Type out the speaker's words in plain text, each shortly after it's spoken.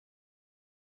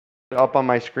up on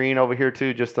my screen over here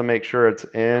too, just to make sure it's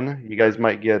in. You guys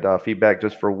might get feedback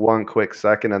just for one quick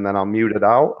second, and then I'll mute it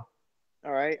out.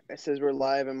 All right. It says we're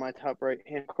live in my top right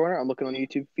hand corner. I'm looking on the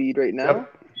YouTube feed right now.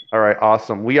 Yep. All right,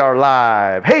 awesome. We are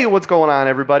live. Hey, what's going on,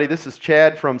 everybody? This is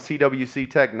Chad from CWC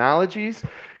Technologies.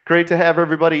 Great to have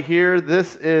everybody here.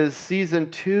 This is season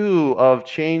 2 of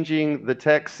Changing the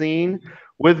Tech Scene.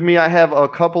 With me, I have a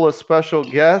couple of special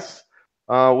guests.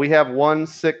 We have one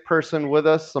sick person with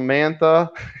us, Samantha.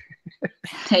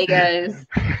 Hey guys.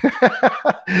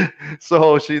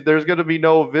 So there's going to be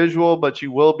no visual, but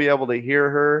you will be able to hear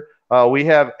her. We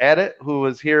have Edit, who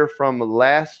was here from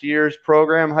last year's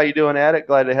program. How you doing, Edit?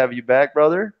 Glad to have you back,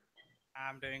 brother.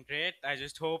 I'm doing great. I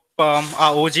just hope our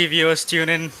OG viewers tune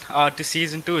in to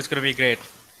season 2. It's going to be great.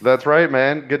 That's right,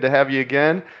 man. Good to have you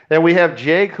again. And we have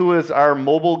Jake, who is our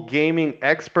mobile gaming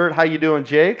expert. How you doing,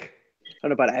 Jake? I don't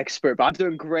know about an expert, but I'm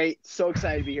doing great. So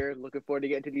excited to be here. Looking forward to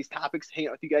getting to these topics, hanging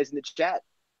out with you guys in the chat.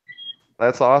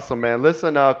 That's awesome, man.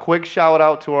 Listen, quick shout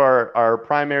out to our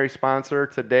primary sponsor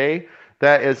today.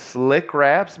 That is Slick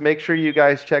Wraps. Make sure you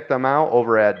guys check them out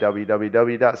over at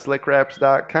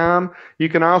www.slickwraps.com. You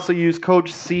can also use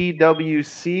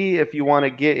CoachCWC if you want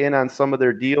to get in on some of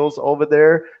their deals over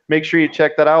there. Make sure you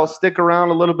check that out. Stick around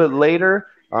a little bit later.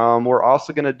 We're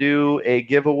also going to do a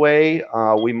giveaway.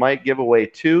 We might give away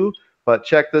 2, but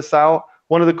check this out.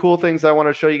 One of the cool things I want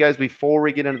to show you guys before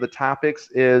we get into the topics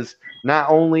is not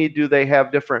only do they have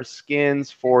different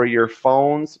skins for your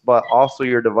phones, but also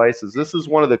your devices. This is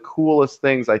one of the coolest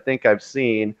things I think I've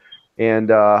seen,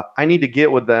 and I need to get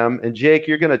with them. And Jake,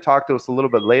 you're going to talk to us a little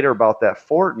bit later about that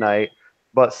Fortnite,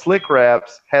 but Slick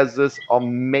Wraps has this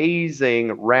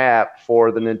amazing wrap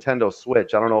for the Nintendo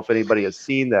Switch. I don't know if anybody has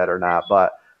seen that or not,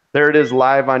 but there it is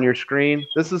live on your screen.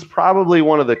 This is probably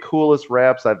one of the coolest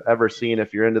wraps I've ever seen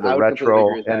if you're into the retro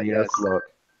NES look.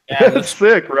 Yeah, It's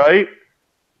sick, right?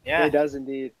 Yeah. It does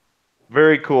indeed.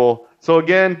 Very cool. So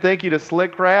again, thank you to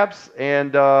Slick Wraps.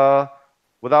 And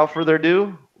without further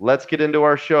ado, let's get into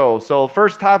our show. So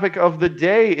first topic of the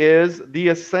day is the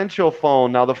Essential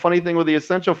phone. Now, the funny thing with the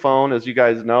Essential phone, as you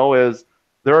guys know, is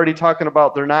they're already talking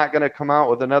about they're not going to come out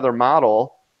with another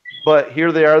model. But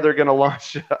here they are. They're going to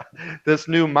launch this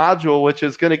new module, which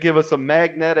is going to give us a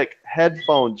magnetic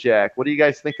headphone jack. What do you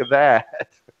guys think of that?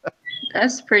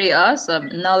 That's pretty awesome.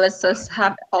 Now let's just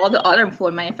have all the other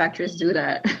phone manufacturers do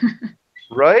that.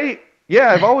 Right? Yeah,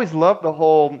 I've always loved the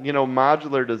whole,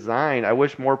 modular design. I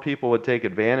wish more people would take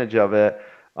advantage of it.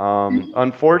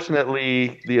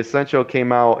 Unfortunately, the Essential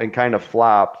came out and kind of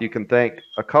flopped. You can thank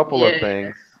a couple of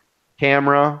things.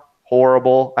 Camera,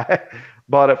 horrible. I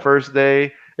bought it first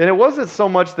day. And it wasn't so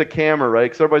much the camera, right?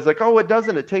 Because everybody's like, oh, it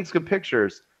doesn't. It takes good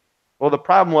pictures. Well, the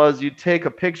problem was you'd take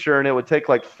a picture and it would take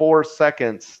like 4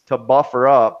 seconds to buffer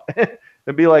up.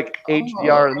 It'd be like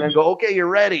HDR and then go, okay, you're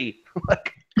ready.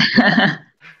 Like,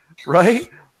 right?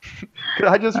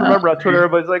 I just remember on Twitter,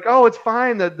 everybody's like, oh, it's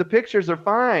fine. The pictures are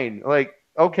fine. Like,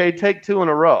 okay, take 2 in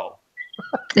a row.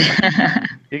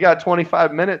 You got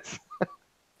 25 minutes.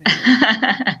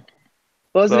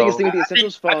 Well, that's the biggest thing with the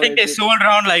Essentials phone. I think they sold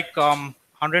around like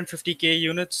 150K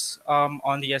units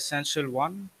on the Essential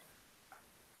one.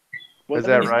 Is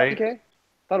that right? I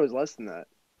thought it was less than that.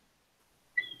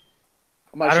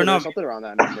 I don't know. Something around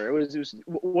that number. It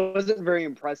wasn't very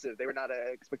impressive. They were not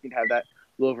expecting to have that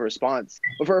low of a response.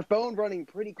 But for a phone running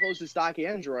pretty close to stock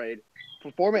Android,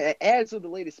 performance it adds to the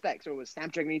latest specs. So it was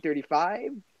Snapdragon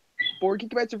 835, 4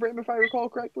 gigabytes of RAM if I recall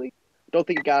correctly. Don't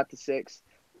think it got up to 6.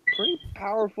 Pretty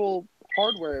powerful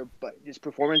hardware, but just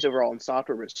performance overall and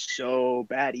software was so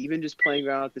bad. Even just playing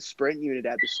around with the Sprint unit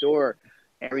at the store,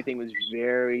 everything was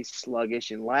very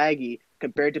sluggish and laggy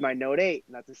compared to my Note 8.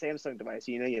 And that's a Samsung device.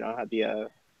 You don't have the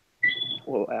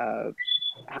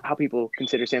how people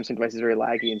consider Samsung devices very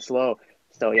laggy and slow.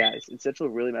 So yeah, it's Essential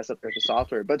really messed up the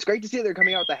software. But it's great to see that they're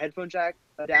coming out with a headphone jack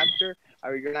adapter.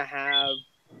 You're gonna have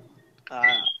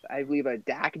I believe a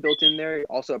DAC built in there.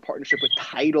 Also a partnership with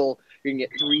Tidal. You're gonna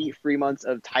get 3 free months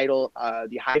of Tidal,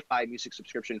 the hi-fi music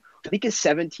subscription, which I think is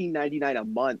 $17.99 a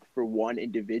month for one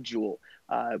individual,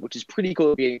 which is pretty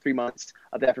cool. Getting 3 months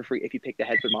of that for free if you pick the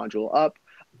headphone module up.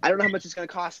 I don't know how much it's gonna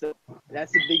cost though.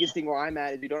 That's the biggest thing where I'm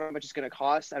at is we don't know how much it's gonna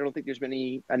cost. I don't think there's been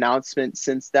any announcement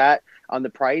since that on the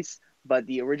price. But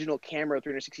the original camera,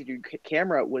 360-degree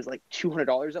camera, was like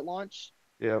 $200 at launch.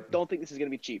 Yeah. Don't think this is gonna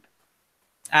be cheap.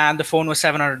 And the phone was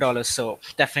 $700, so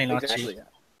definitely not cheap.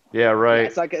 Yeah, right. Yeah,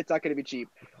 it's not going to be cheap.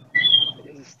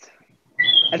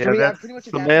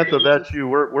 Samantha, that's you.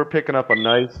 We're picking up a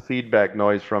nice feedback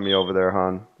noise from you over there,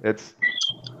 hon. It's.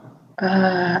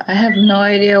 I have no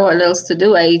idea what else to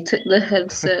do. I took the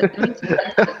headset.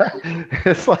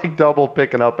 It's like double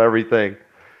picking up everything.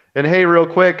 And hey, real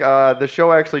quick, the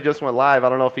show actually just went live. I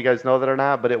don't know if you guys know that or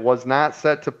not, but it was not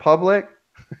set to public.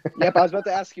 Yep, I was about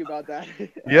to ask you about that.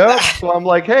 Yep. So I'm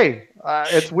like, hey,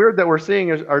 it's weird that we're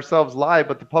seeing ourselves live,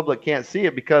 but the public can't see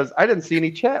it because I didn't see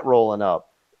any chat rolling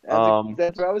up.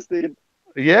 That's what I was thinking.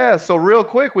 Yeah, so real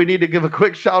quick, we need to give a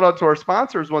quick shout out to our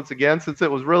sponsors once again, since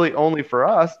it was really only for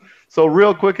us. So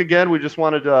real quick again, we just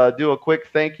wanted to do a quick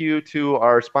thank you to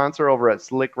our sponsor over at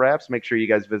Slick Wraps. Make sure you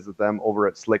guys visit them over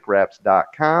at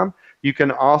slickwraps.com. You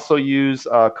can also use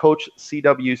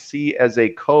CoachCWC as a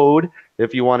code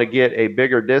if you want to get a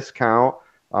bigger discount.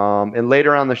 And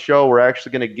later on the show, we're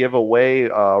actually going to give away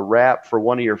a wrap for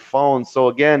one of your phones. So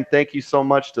again, thank you so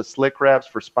much to Slick Wraps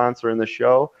for sponsoring the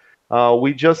show.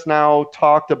 We just now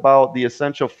talked about the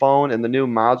Essential Phone and the new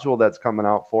module that's coming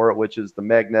out for it, which is the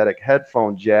magnetic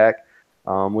headphone jack.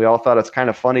 We all thought it's kind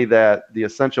of funny that the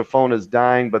Essential Phone is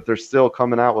dying, but they're still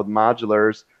coming out with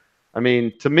modulars. I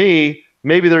mean, to me,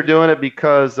 maybe they're doing it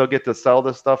because they'll get to sell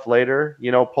this stuff later,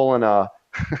 you know, pulling a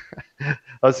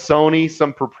a Sony,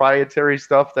 some proprietary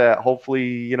stuff that hopefully,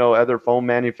 you know, other phone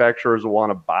manufacturers will want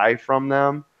to buy from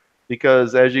them.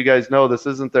 Because as you guys know, this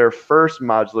isn't their first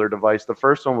modular device. The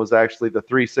first one was actually the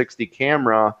 360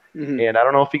 camera. And I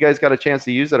don't know if you guys got a chance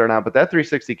to use it or not, but that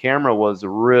 360 camera was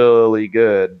really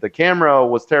good. The camera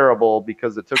was terrible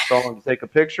because it took so long to take a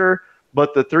picture,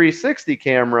 but the 360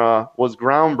 camera was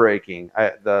groundbreaking.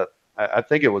 I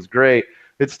think it was great.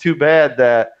 It's too bad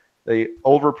that they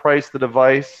overpriced the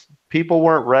device. People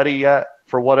weren't ready yet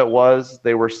for what it was.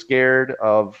 They were scared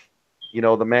of, you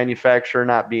know, the manufacturer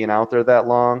not being out there that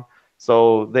long.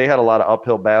 So they had a lot of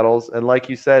uphill battles. And like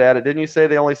you said, Ada, didn't you say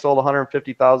they only sold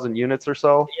 150,000 units or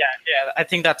so? Yeah. I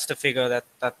think that's the figure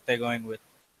that they're going with.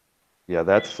 Yeah,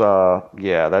 that's not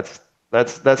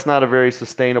a very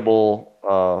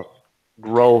sustainable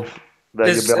growth that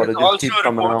you'll be able to just keep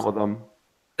coming out with them.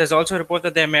 There's also a report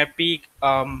that they may be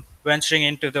venturing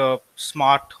into the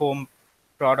smart home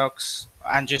products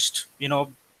and just, you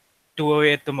know, do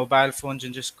away with the mobile phones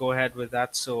and just go ahead with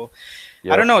that. So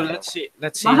I don't know. Let's see.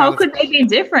 Well, how could they be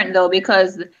different though?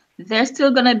 Because they're still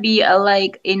gonna be a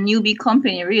newbie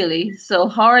company, really. So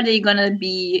how are they gonna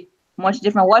be much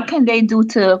different? What can they do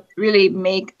to really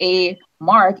make a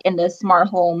mark in the smart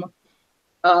home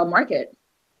market?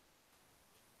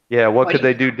 Yeah, what could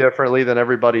they do differently than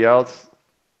everybody else?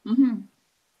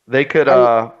 They could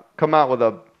come out with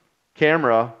a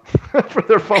camera for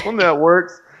their phone that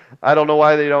works. I don't know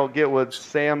why they don't get with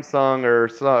Samsung or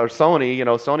Sony. You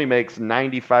know, Sony makes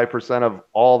 95% of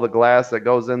all the glass that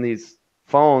goes in these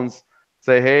phones.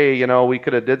 Say, hey, you know, we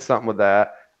could have did something with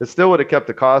that. It still would have kept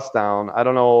the cost down. I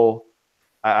don't know.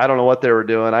 I don't know what they were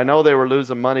doing. I know they were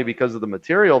losing money because of the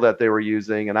material that they were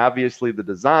using and obviously the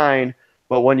design.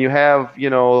 But when you have, you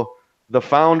know, the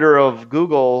founder of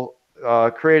Google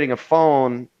creating a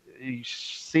phone,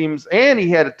 and he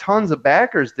had tons of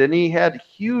backers, didn't he? He had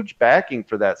huge backing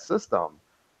for that system.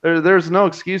 There's no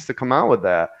excuse to come out with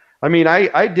that. I mean,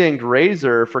 I dinged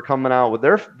Razer for coming out with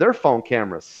their phone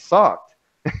cameras sucked.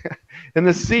 And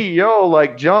the CEO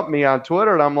like jumped me on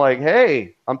Twitter and I'm like,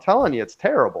 hey, I'm telling you, it's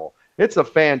terrible. It's a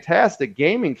fantastic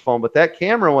gaming phone, but that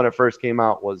camera when it first came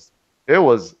out was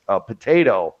a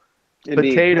potato. Indeed.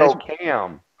 Potato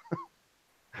cam.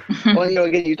 Well, you know,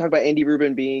 again, you talk about Andy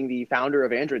Rubin being the founder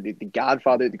of Android, the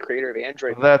godfather, the creator of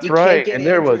Android. That's right. And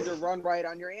there was to run right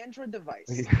on your Android device.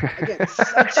 Again,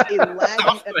 such a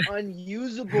laggy and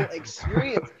unusable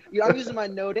experience. You know, I'm using my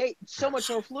Note 8, so much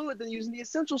more fluid than using the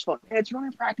Essentials phone. And it's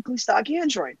running practically stock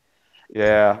Android.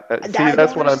 Yeah. See,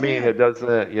 that's what I mean. It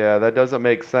doesn't. Yeah, that doesn't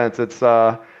make sense. It's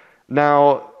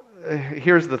now.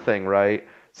 Here's the thing, right?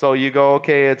 So you go,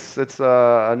 okay, it's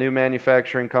a new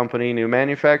manufacturing company, new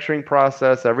manufacturing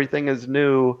process, everything is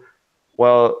new.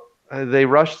 Well, they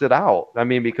rushed it out. I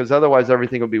mean, because otherwise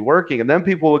everything would be working. And then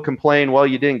people would complain, well,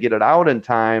 you didn't get it out in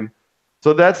time.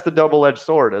 So that's the double-edged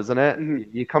sword, isn't it?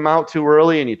 You come out too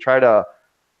early and you try to,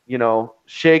 you know,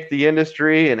 shake the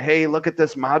industry and, hey, look at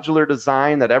this modular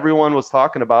design that everyone was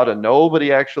talking about and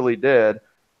nobody actually did.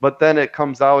 But then it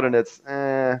comes out and it's,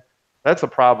 that's a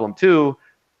problem too.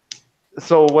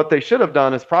 So what they should have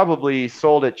done is probably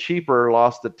sold it cheaper,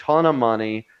 lost a ton of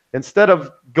money instead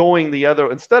of going the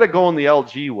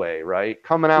LG way, right?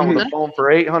 Coming out with a phone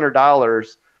for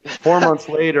 $800, 4 months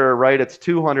later, right? It's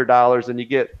 $200 and you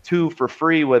get two for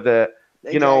free with it.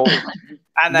 You know,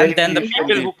 and then the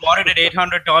people who bought it at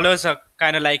 $800 are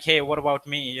kind of like, hey, what about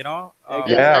me? You know?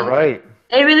 Yeah, right.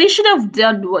 They really should have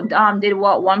did what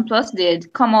OnePlus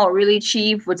did, come out really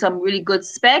cheap with some really good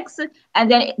specs,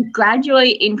 and then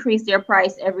gradually increase their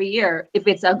price every year if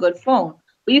it's a good phone.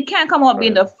 But you can't come out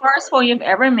being the first phone you've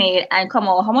ever made and come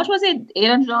out. How much was it?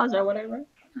 $800 or whatever.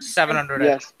 700.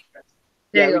 Yes.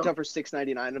 There Yeah, you retail go. for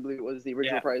 $6.99, I believe it was the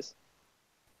original Yeah. price.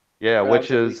 Yeah, Or that which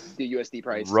was at least is the USD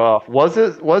price. rough. Was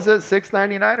it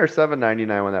 $6.99 or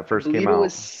 $7.99 when that I first believe came it out?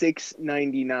 was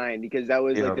 $6.99 because that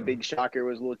was like Yeah. the big shocker. It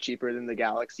was a little cheaper than the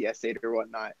Galaxy S8 or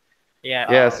whatnot.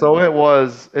 Yeah. Yeah, so Um, it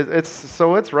was.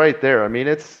 It's right there. I mean,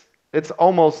 it's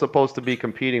almost supposed to be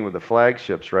competing with the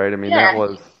flagships, right? I mean,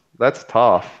 Yeah, that's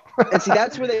tough. and see,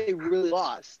 that's where they really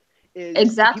lost. Is the people that are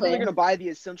exactly. going to buy the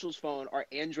Essentials phone are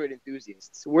Android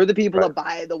enthusiasts. We're the people Right. that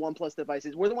buy the OnePlus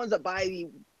devices. We're the ones that buy the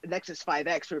Nexus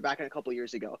 5X from back in a couple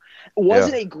years ago. It Yeah.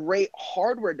 wasn't a great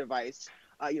hardware device.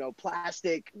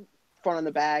 Plastic front on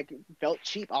the back, felt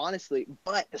cheap, honestly,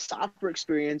 but the software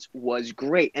experience was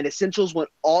great. And Essentials went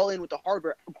all in with the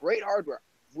hardware. Great hardware.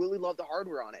 Really love the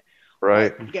hardware on it.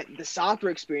 Right. But again, the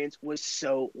software experience was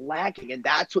so lacking, and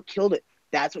that's what killed it.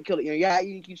 That's what killed it.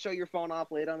 You can show your phone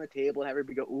off, lay it on the table, and have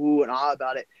everybody go ooh and ah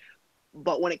about it.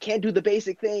 But when it can't do the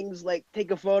basic things like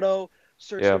take a photo,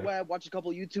 search Yeah. the web, watch a couple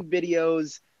YouTube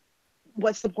videos,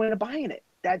 what's the point of buying it?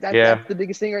 Yeah. That's the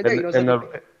biggest thing right there. And It's and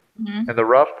like the Mhm. and the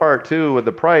rough part too with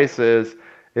the price is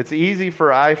it's easy for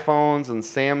iPhones and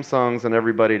Samsungs and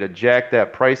everybody to jack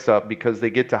that price up because they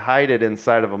get to hide it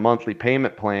inside of a monthly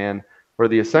payment plan. Where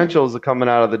the essentials are coming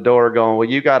out of the door going, well,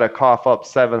 you got to cough up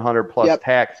 700 plus yep,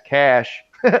 tax cash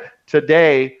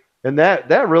today, and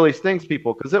that really stings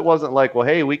people because it wasn't like, well,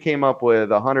 hey, we came up with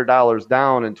 $100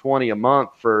 down and 20 a month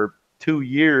for 2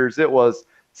 years. It was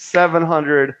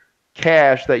 700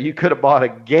 cash that you could have bought a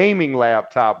gaming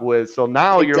laptop with. So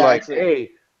now you're like, exactly.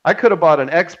 hey, I could have bought an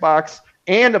Xbox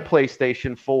and a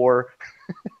PlayStation 4,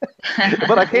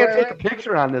 but I can't take a Right.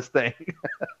 picture on this thing.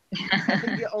 I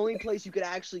think the only place you could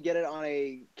actually get it on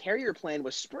a carrier plan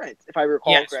was Sprint, if I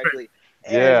recall Yeah. correctly.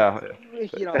 And Yeah,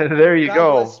 there you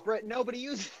God bless go. Sprint. Nobody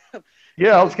uses them.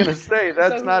 Yeah, I was gonna say So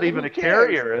that's not even who a cares?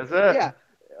 carrier, is it? Yeah,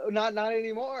 not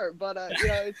anymore. But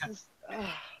it's just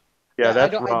Yeah,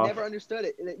 that's I rough. never understood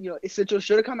it. Essential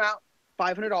should have come out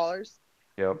 $500,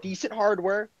 Yep. decent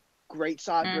hardware, great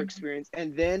software Mm. experience,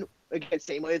 and then again,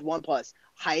 same way with OnePlus,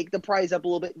 hike the price up a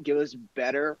little bit, give us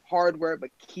better hardware, but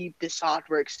keep the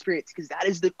software experience because that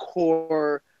is the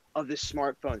core of the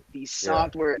smartphone. The Yeah.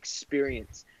 software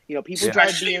experience. People Yeah. drive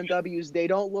Especially. BMWs. They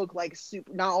don't look like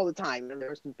super. Not all the time.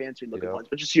 There are some fancy looking Yep. ones,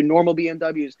 but just your normal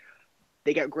BMWs.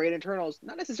 They got great internals,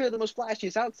 not necessarily the most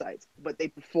flashiest outsides, but they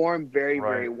perform very,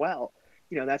 very Right. well.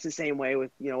 That's the same way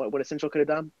with what Essential could have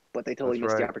done, but they totally That's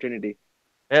missed the right. opportunity.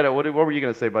 Ed, what were you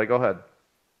gonna say, buddy? Go ahead.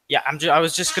 Yeah, I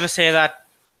was just gonna say that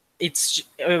it's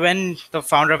when the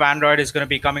founder of Android is going to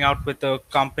be coming out with the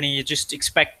company, you're just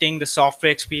expecting the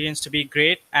software experience to be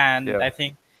great, and Yeah. I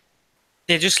think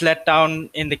they just let down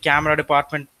in the camera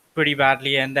department pretty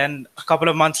badly. And then a couple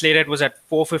of months later, it was at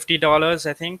 $450,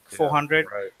 I think, Yeah. 400,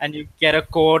 Right. and you get a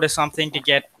code or something to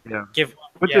Yeah. give.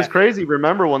 Which Yeah, is crazy.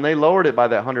 Remember when they lowered it by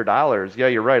that $100? Yeah,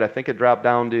 you're right. I think it dropped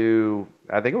down to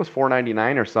I think it was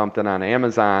 $4.99 or something on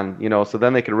Amazon. So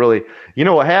then they could really.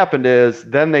 What happened is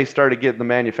then they started getting the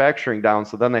manufacturing down.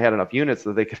 So then they had enough units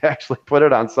that they could actually put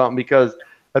it on something because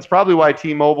that's probably why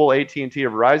T-Mobile, AT&T,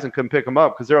 or Verizon couldn't pick them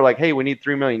up because they're like, hey, we need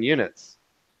 3 million units.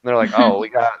 And they're like, oh, we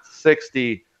got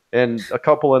 60 and a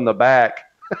couple in the back.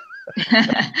 You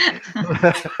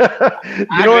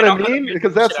know what I mean?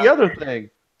 Because that's the other thing.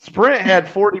 Sprint had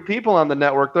 40 people on the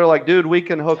network. They're like, dude, we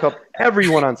can hook up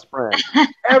everyone on Sprint.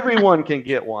 Everyone can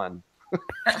get one.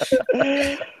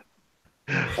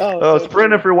 Oh, so Sprint,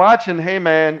 true. if you're watching, hey,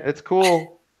 man, it's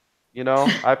cool.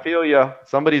 I feel you.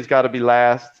 Somebody's got to be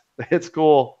last. It's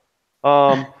cool.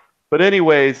 But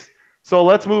anyways, so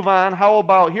let's move on. How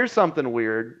about here's something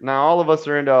weird. Now, all of us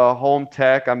are into home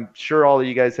tech. I'm sure all of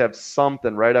you guys have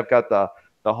something, right? I've got the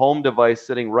home device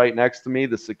sitting right next to me,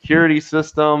 the security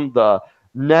system, the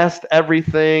Nest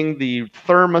everything, the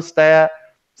thermostat.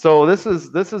 So this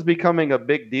is becoming a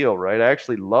big deal, right? I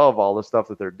actually love all the stuff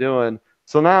that they're doing.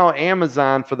 So now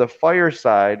Amazon for the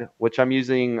Fireside, which I'm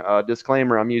using,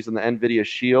 disclaimer, I'm using the NVIDIA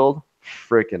Shield,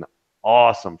 freaking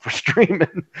awesome for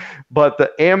streaming. But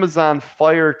the Amazon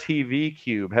Fire TV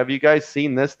Cube, have you guys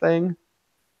seen this thing?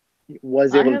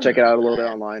 Was I able to have check it out a little bit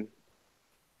online.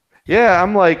 Yeah,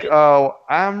 I'm like,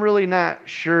 I'm really not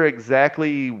sure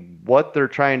exactly what they're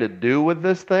trying to do with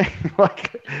this thing.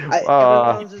 Like,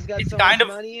 Everyone's just got it's so kind much of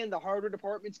money, and the hardware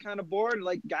department's kind of bored.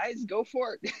 Like, guys, go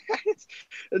for it.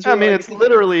 It's I really mean, like it's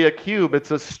literally a cube.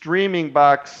 It's a streaming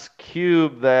box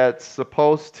cube that's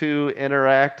supposed to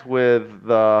interact with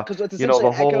because it's essentially the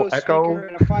an whole Echo Echo. speaker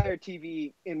and a Fire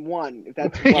TV in one. If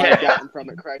that's what yeah, I've gotten from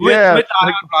it correctly. Yeah, with it's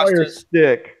like IR the Fire blasters.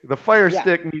 Stick. The Fire Yeah,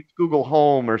 Stick meets Google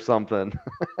Home or something.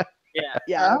 Yeah,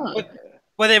 yeah. oh.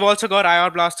 but they've also got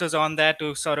IR blasters on there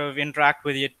to sort of interact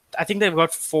with it. I think they've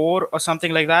got 4 or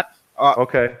something like that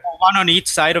Okay. one on each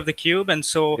side of the cube, and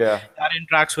so Yeah. that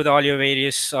interacts with all your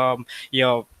various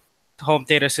your home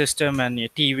theater system and your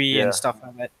TV and Yeah. stuff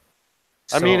like that.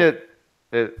 I mean,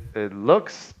 So it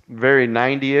looks very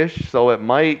 90-ish, so it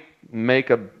might make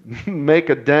a make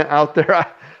a dent out there.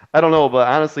 I don't know, but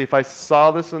honestly, if I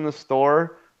saw this in the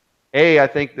store, I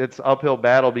think it's uphill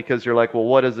battle because you're like, well,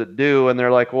 what does it do? And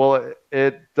they're like, well,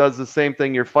 it does the same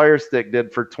thing your Fire Stick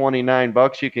did for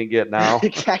 $29 you can get now.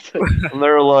 Exactly. And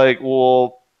they're like,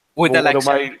 well, with what am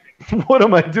Alexa, I what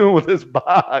am I doing with this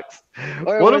box?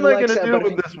 Or What with am I going to Alexa, do but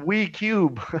with this Wii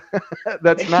Cube?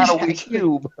 That's not a Wii Exactly.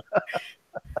 Cube.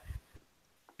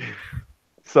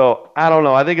 So I don't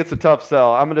know. I think it's a tough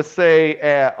sell. I'm going to say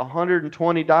at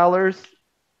 $120,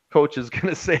 coach is going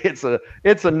to say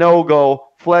it's a no-go,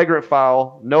 flagrant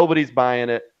foul. Nobody's buying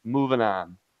it. Moving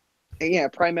on. And yeah,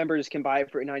 Prime members can buy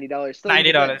it for $90. Still,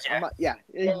 $90, yeah.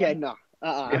 No.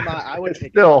 I'm not. I wouldn't pick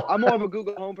it. Still. I'm more of a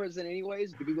Google Home person,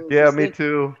 anyways. The Google Yeah, Assistant. me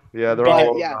too. Yeah, they're But, all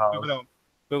over yeah. the house. Google Home.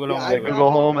 Google Yeah, Home. I've Google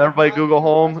got Home. one. Everybody I'm Google not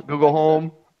Home. impressed with Google Alexa.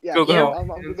 Home. Yeah, Google yeah,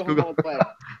 Home. I'm Google Google- Home player.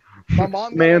 My mom got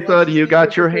Samantha, Alexa do you speaker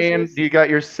got for your Christmas. hand? Do you got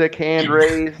your sick hand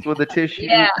raised with a tissue?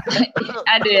 Yeah,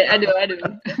 I do.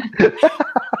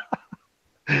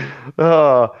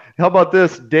 How about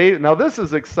this, Dave? Now this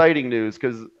is exciting news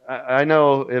because I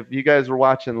know if you guys were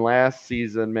watching last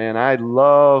season, man, I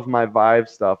love my Vive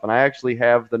stuff, and I actually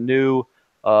have the new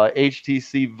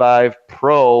HTC Vive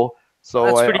Pro. So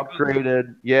That's I pretty cool.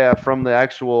 upgraded, from the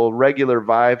actual regular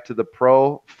Vive to the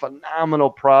Pro. Phenomenal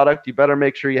product. You better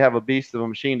make sure you have a beast of a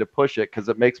machine to push it because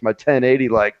it makes my 1080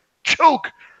 like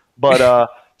choke. But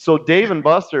so Dave &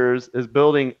 Buster's is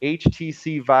building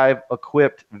HTC Vive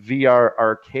equipped VR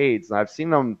arcades. And I've seen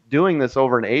them doing this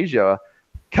over in Asia.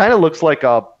 Kind of looks like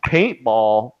a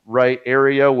paintball, right,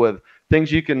 area with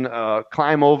things you can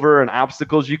climb over and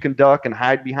obstacles you can duck and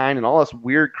hide behind and all this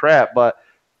weird crap. But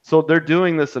so they're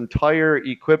doing this entire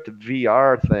equipped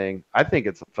VR thing. I think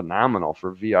it's phenomenal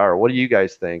for VR. What do you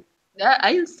guys think?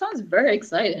 It sounds very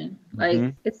exciting. Like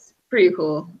Mhm. it's pretty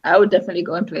cool. I would definitely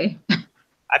go and play.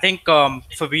 I think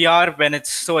for VR, when it's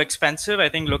so expensive, I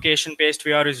think location-based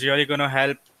VR is really going to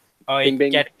help Bing,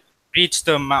 bing. reach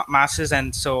the masses,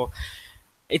 and so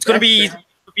it's going to be That's easy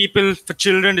for people, for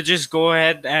children to just go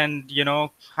ahead and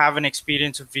have an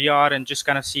experience of VR and just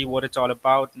kind of see what it's all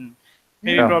about, and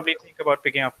maybe Yeah. probably think about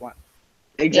picking up one.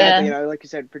 Exactly. Yeah. Like you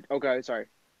said. Okay, sorry.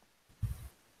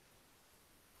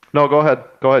 No, go ahead.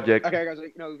 Go ahead, Jake. Okay, guys,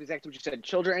 exactly what you said.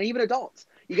 Children and even adults.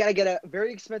 You got to get a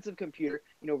very expensive computer.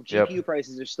 GPU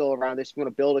prices are still around this. If you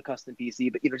want to build a custom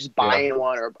PC, but just buying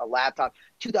one or a laptop,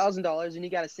 $2,000, and you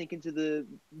got to sink into the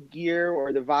Gear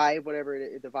or the Vive, whatever it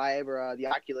is, the Vive or the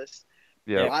Oculus.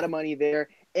 Yeah. A lot of money there.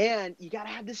 And you got to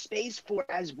have the space for it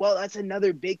as well. That's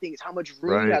another big thing is how much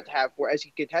room you have to have for it, as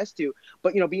you can attest to.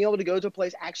 But, being able to go to a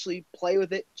place, actually play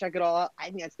with it, check it all out, I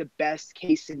think that's the best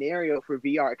case scenario for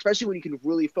VR, especially when you can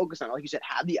really focus on it. Like you said,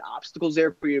 have the obstacles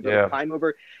there for you to be able to climb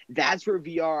over. That's where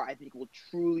VR, I think, will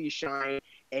truly shine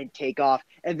and take off.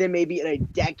 And then maybe in a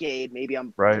decade, maybe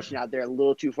I'm pushing out there a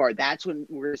little too far. That's when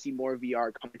we're going to see more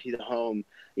VR coming to the home.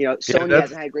 Sony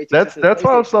hasn't had great success. That's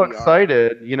why I'm so VR.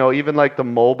 excited. Even like the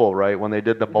mobile, right? When they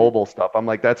did the mobile stuff, I'm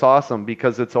like, that's awesome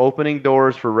because it's opening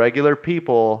doors for regular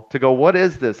people to go, what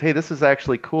is this? Hey, this is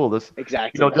actually cool. This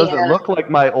exactly. Doesn't look like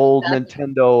my old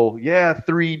Nintendo,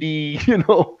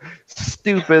 3D,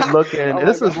 stupid looking.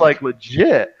 This is like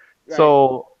legit. Right.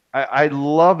 So I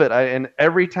love it. And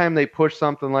every time they push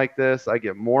something like this, I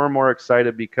get more and more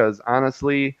excited because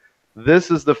honestly,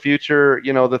 this is the future.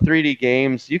 The 3D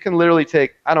games, you can literally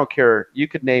take, I don't care, you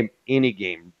could name any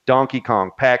game, Donkey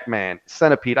Kong, Pac-Man,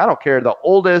 Centipede, I don't care, the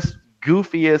oldest,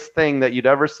 goofiest thing that you'd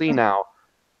ever see now,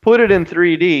 put it in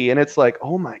 3D and it's like,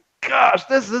 oh my gosh,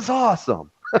 this is awesome.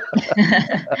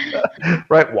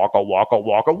 Right? Waka, waka,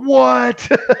 waka, what?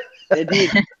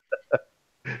 Indeed.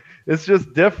 It's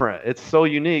just different. It's so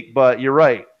unique, but you're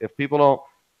right. If people don't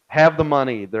have the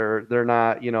money, they're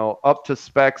not, up to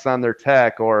specs on their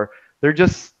tech, or they're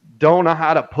just don't know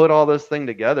how to put all this thing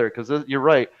together. Because you're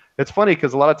right. It's funny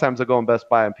because a lot of times I go in Best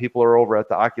Buy and people are over at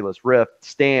the Oculus Rift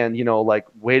stand, like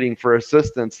waiting for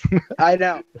assistance. I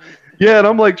know. Yeah, and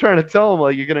I'm like trying to tell them,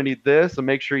 like, you're gonna need this and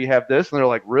make sure you have this, and they're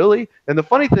like, really? And the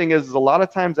funny thing is a lot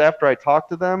of times after I talk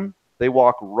to them, they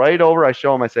walk right over. I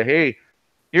show them. I say, hey,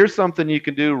 here's something you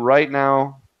can do right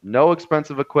now. No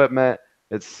expensive equipment.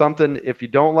 It's something, if you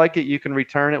don't like it, you can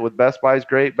return it with Best Buy's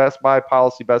great Best Buy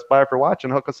policy. Best Buy, if you're watching,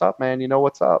 hook us up, man. You know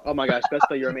what's up. Oh, my gosh. Best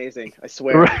Buy, you're amazing. I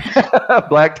swear.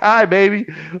 Black tie, baby.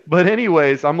 But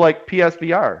anyways, I'm like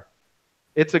PSVR.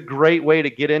 It's a great way to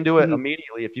get into it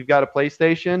immediately. If you've got a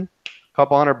PlayStation, a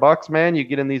couple $100, man, you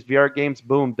get in these VR games,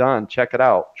 boom, done. Check it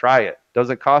out. Try it.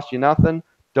 Doesn't cost you nothing.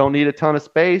 Don't need a ton of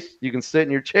space. You can sit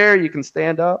in your chair. You can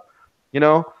stand up. You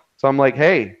know. So I'm like,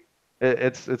 hey,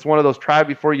 it's one of those try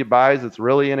before you buys. It's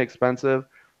really inexpensive.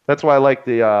 That's why I like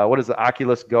the what is the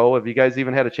Oculus Go. Have you guys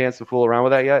even had a chance to fool around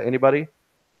with that yet? Anybody?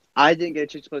 I didn't get a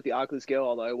chance to play with the Oculus Go,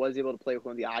 although I was able to play with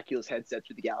one of the Oculus headsets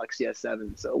with the Galaxy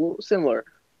S7. So a little similar.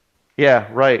 Yeah,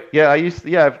 right. Yeah, I used to,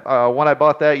 yeah, when I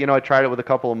bought that, I tried it with a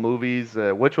couple of movies,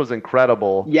 which was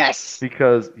incredible Yes.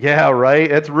 because, yeah,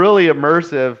 right. It's really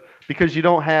immersive because you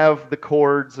don't have the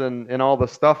cords and all the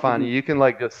stuff on you. You can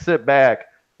like just sit back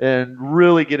and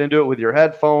really get into it with your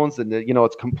headphones, and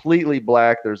it's completely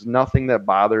black. There's nothing that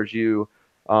bothers you.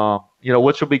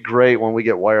 Which will be great when we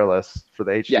get wireless for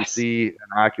the HTC and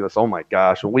Oculus. Oh my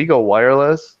gosh, when we go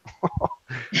wireless,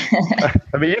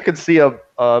 I mean, you can see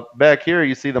back here.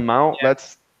 You see the mount. Yeah.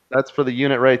 That's for the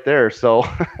unit right there. So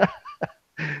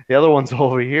the other one's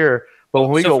over here. But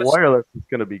when we go wireless, it's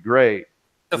going to be great.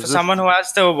 So for someone who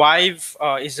has the Vive,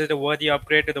 is it a worthy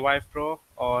upgrade to the Vive Pro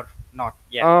or not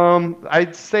yet?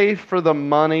 I'd say for the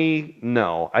money,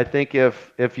 no. I think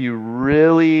if you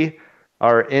really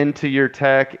are into your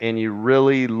tech and you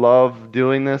really love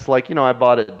doing this, like, I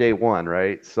bought it day one,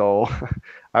 right? So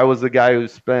I was the guy who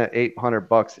spent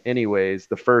 $800 anyways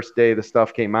the first day the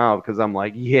stuff came out because I'm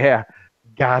like, yeah,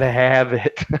 gotta have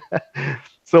it.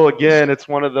 So again, it's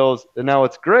one of those, and now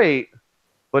it's great,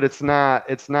 but it's not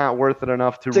worth it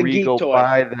enough to go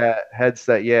buy that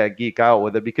headset. Yeah, geek out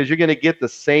with it because you're gonna get the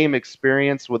same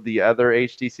experience with the other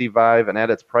HTC Vive, and at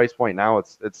its price point now,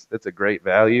 it's a great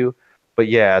value. But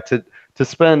yeah, to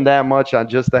spend that much on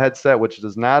just the headset, which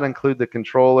does not include the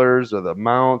controllers or the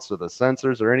mounts or the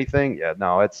sensors or anything, yeah,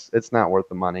 no, it's not worth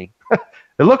the money.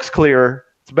 It looks clearer.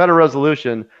 It's better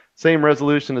resolution. Same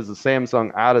resolution as the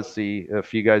Samsung Odyssey.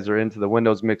 If you guys are into the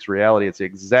Windows mixed reality, it's the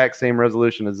exact same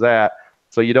resolution as that.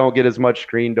 So you don't get as much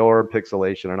screen door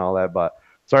pixelation and all that. But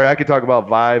sorry, I could talk about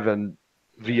Vive and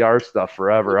VR stuff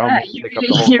forever. Yeah, I'm going to take up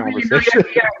the whole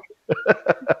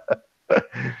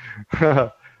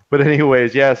conversation. But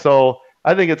anyways, yeah, so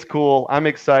I think it's cool. I'm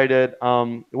excited,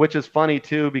 which is funny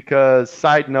too because,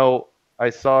 side note, I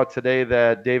saw today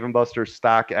that Dave & Buster's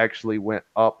stock actually went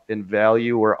up in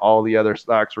value where all the other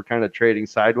stocks were kind of trading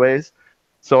sideways.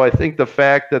 So I think the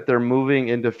fact that they're moving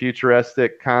into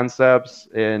futuristic concepts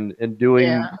and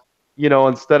doing,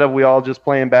 instead of we all just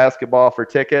playing basketball for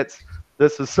tickets,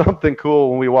 this is something cool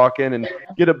when we walk in and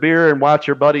get a beer and watch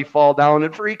your buddy fall down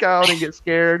and freak out and get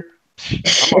scared.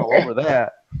 I'm all over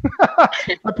that.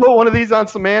 I put one of these on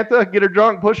Samantha, get her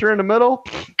drunk, push her in the middle.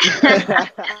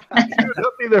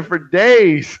 I'll be there for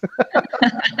days.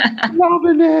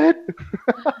 Loving it.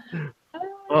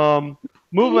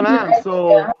 Moving on.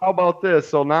 So how about this?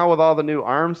 So now with all the new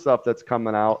ARM stuff that's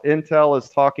coming out, Intel is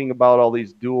talking about all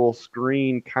these dual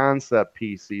screen concept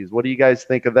PCs. What do you guys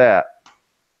think of that?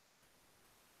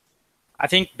 I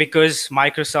think because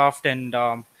Microsoft and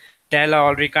Dell are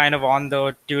already kind of on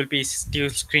the dual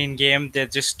screen game. They're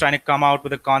just trying to come out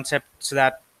with a concept so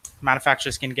that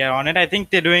manufacturers can get on it. I think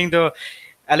they're doing the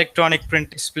electronic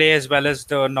print display as well as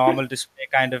the normal display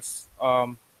kind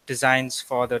of designs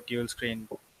for the dual screen.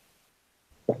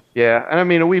 Yeah, and I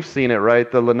mean, we've seen it, right?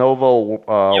 The Lenovo,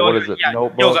 what is it? Yeah,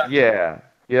 notebook. Yoga. Yeah,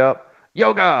 yep.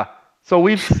 Yoga. So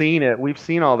we've seen it. We've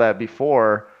seen all that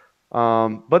before.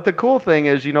 But the cool thing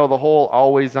is, the whole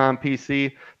always on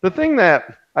PC. The thing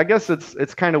that I guess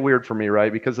it's kind of weird for me,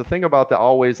 right? Because the thing about the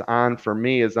always on for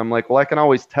me is I'm like, well, I can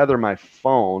always tether my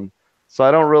phone, so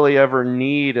I don't really ever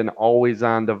need an always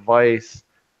on device.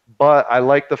 But I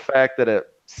like the fact that it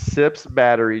sips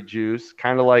battery juice,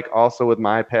 kind of like also with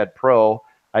my iPad Pro.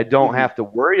 I don't have to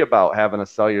worry about having a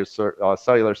cellular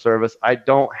service. I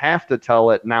don't have to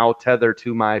tell it now tether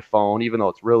to my phone, even though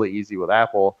it's really easy with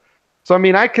Apple. So, I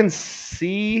mean, I can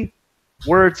see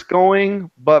where it's going,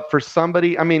 but for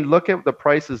somebody, I mean, look at the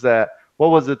prices that, what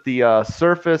was it, the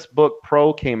Surface Book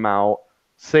Pro came out,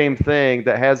 same thing,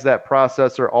 that has that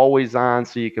processor always on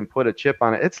so you can put a chip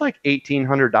on it. It's like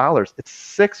 $1,800. It's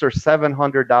 $600 or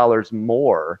 $700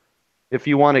 more if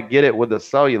you want to get it with a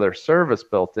cellular service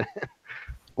built in.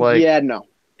 Like, yeah, no.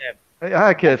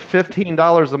 I get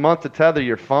 $15 a month to tether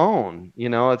your phone.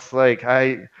 It's like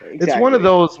exactly. It's one of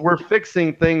those, we're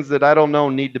fixing things that I don't know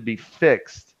need to be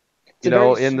fixed. It's a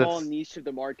very small niche of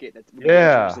the market that's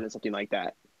interested in something like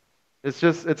that.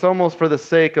 It's almost for the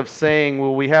sake of saying,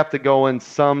 well, we have to go in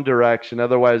some direction,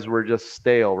 otherwise we're just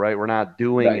stale, right? We're not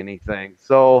doing anything.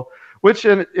 So, which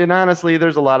and honestly,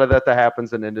 there's a lot of that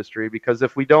happens in industry, because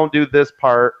if we don't do this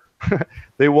part,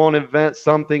 they won't invent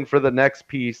something for the next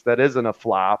piece that isn't a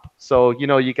flop. So,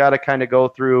 you got to kind of go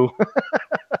through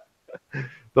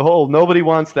the whole, nobody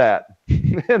wants that.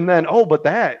 And then, but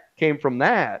that came from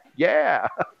that. Yeah,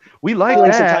 we like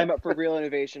Feeling some that. time up for real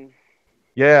innovation.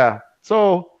 Yeah.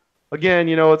 So again,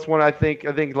 you know, it's one I think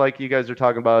like you guys are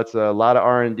talking about, it's a lot of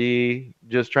R&D,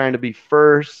 just trying to be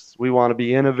first. We want to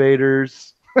be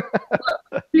innovators.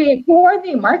 Who are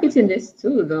they marketing this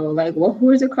to, though? Like,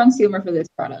 who is the consumer for this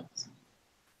product?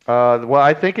 Well,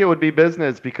 I think it would be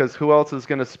business, because who else is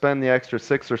going to spend the extra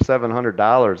 $600 or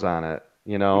 $700 on it,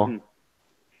 you know? Mm-hmm.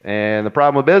 And the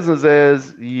problem with business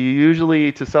is you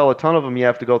usually, to sell a ton of them, you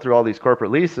have to go through all these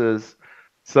corporate leases.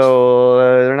 So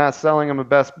they're not selling them at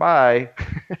Best Buy.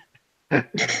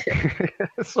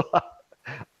 So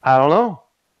I don't know.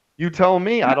 You tell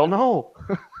me. I don't know.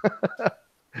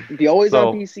 The always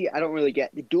on So PC, I don't really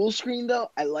get. The dual screen,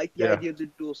 though, I like the yeah, idea of the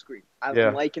dual screen. I'm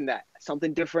yeah, liking that.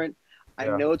 Something different. I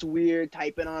yeah. know it's weird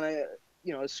typing on a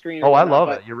screen or Oh, I whatnot, love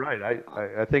but it. You're right.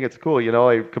 I think it's cool. You know,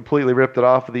 I completely ripped it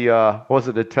off of the what was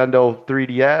it, Nintendo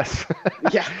 3DS?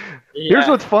 yeah. Here's Yeah.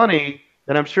 what's funny,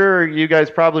 and I'm sure you guys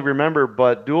probably remember,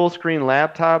 but dual screen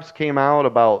laptops came out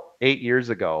about 8 years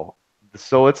ago.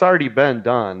 So it's already been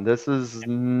done. This is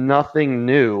nothing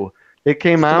new. It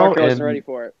came Just the out market wasn't ready and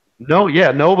for it.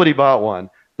 nobody bought one.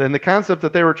 Then the concept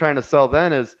that they were trying to sell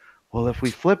then is, well, if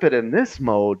we flip it in this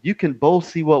mode, you can both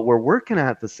see what we're working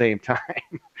at the same time.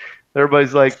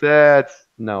 Everybody's like,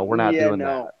 no, we're not Yeah, doing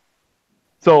no. that.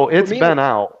 So For it's me, been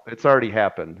out. It's already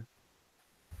happened.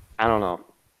 I don't know.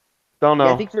 Don't yeah, I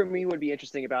know. think for me, what would be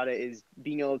interesting about it is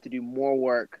being able to do more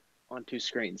work on two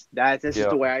screens. That's just Yeah.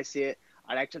 the way I see it.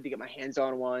 I'd actually have to get my hands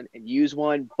on one and use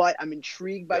one, but I'm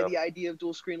intrigued by Yeah. the idea of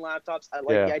dual screen laptops. I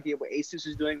like Yeah. the idea of what Asus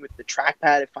is doing with the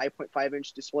trackpad at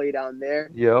 5.5-inch display down there.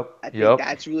 Yep. I think Yep.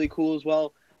 that's really cool as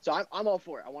well. So I'm all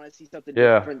for it. I want to see something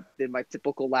Yeah. different than my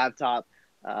typical laptop.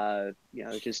 Just Yeah,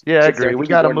 I sits there agree. with We a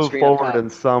got to keyboard and move screen up forward top. in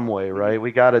some way, right? Mhm.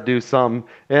 We got to do some.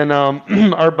 And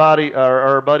our buddy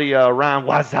Ron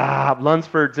Wazab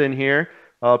Lunsford's in here,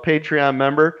 Patreon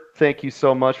member. Thank you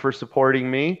so much for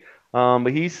supporting me. But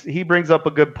he brings up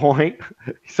a good point.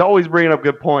 He's always bringing up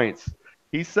good points.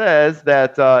 He says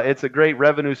that it's a great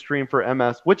revenue stream for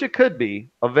MS, which it could be.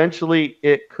 Eventually,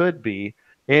 it could be.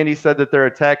 And he said that they're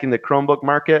attacking the Chromebook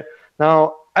market.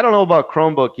 Now, I don't know about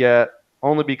Chromebook yet,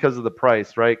 only because of the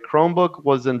price, right? Chromebook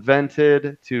was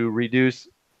invented to reduce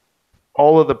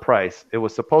all of the price. It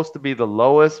was supposed to be the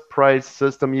lowest price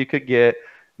system you could get.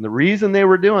 And the reason they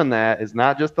were doing that is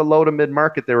not just the low to mid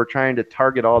market, they were trying to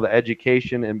target all the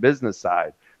education and business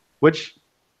side, which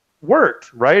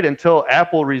worked, right? Until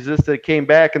Apple resisted, came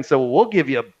back and said, well, we'll give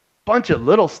you a bunch of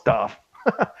little stuff.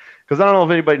 Because I don't know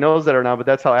if anybody knows that or not, but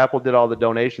that's how Apple did all the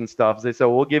donation stuff. They said,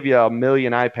 we'll give you 1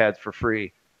 million iPads for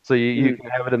free. So you can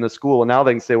have it in the school. And now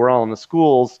they can say we're all in the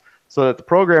schools so that the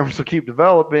programmers will keep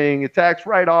developing a tax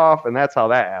write-off. And that's how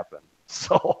that happened.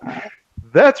 So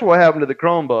that's what happened to the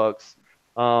Chromebooks,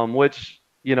 which,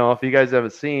 you know, if you guys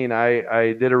haven't seen,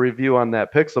 I did a review on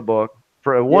that Pixelbook.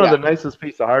 For one of the nicest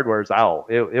piece of hardware is out.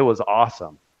 It was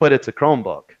awesome, but it's a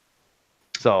Chromebook.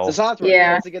 So The software.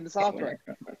 Yeah. Once again, the software.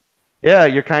 yeah,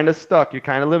 you're kind of stuck. You're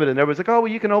kind of limited. And everybody's like, oh,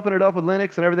 well, you can open it up with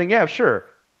Linux and everything. Yeah, sure.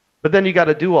 But then you got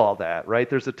to do all that, right?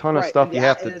 There's a ton of stuff you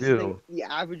have to do. The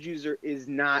average user is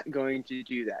not going to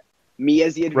do that. Me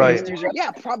as the advanced user,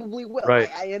 yeah, probably will. Right.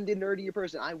 I am the nerdier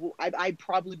person. I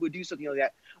probably would do something like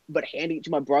that. But handing it to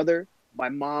my brother, my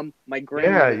mom, my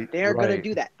grandmother, they're gonna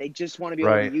do that. They just want to be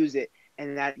able to use it,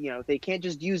 and that if they can't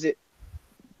just use it,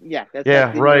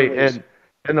 right.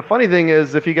 And the funny thing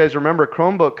is, if you guys remember,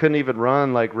 Chromebook couldn't even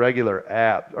run like regular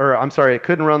app, or I'm sorry, it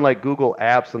couldn't run like Google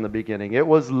Apps in the beginning. It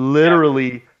was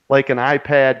literally like an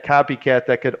iPad copycat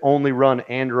that could only run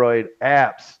Android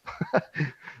apps.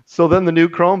 So then the new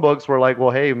Chromebooks were like, well,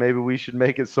 hey, maybe we should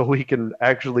make it so we can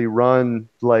actually run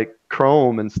like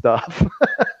Chrome and stuff.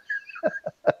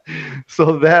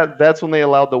 So that's when they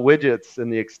allowed the widgets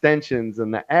and the extensions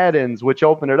and the add-ins, which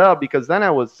opened it up, because then I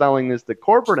was selling this to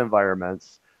corporate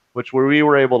environments, which where we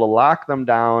were able to lock them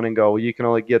down and go, well, you can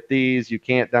only get these, you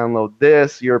can't download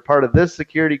this, you're part of this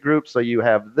security group, so you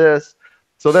have this.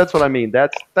 So that's what I mean.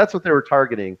 That's what they were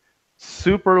targeting.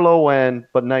 Super low end,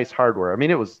 but nice hardware. I mean,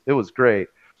 it was great.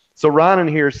 So Ron in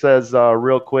here says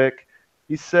real quick,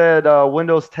 he said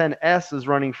Windows 10S is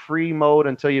running free mode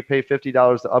until you pay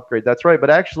 $50 to upgrade. That's right.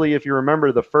 But actually, if you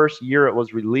remember, the first year it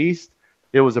was released,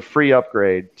 it was a free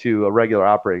upgrade to a regular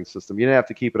operating system. You didn't have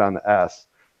to keep it on the S.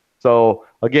 So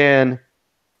again,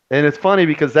 and it's funny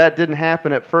because that didn't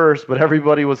happen at first, but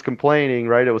everybody was complaining,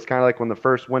 right? It was kind of like when the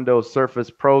first Windows Surface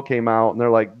Pro came out, and they're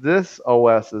like, this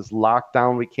OS is locked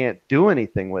down. We can't do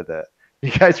anything with it.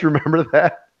 You guys remember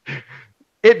that?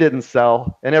 It didn't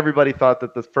sell, and everybody thought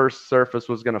that the first Surface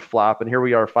was going to flop, and here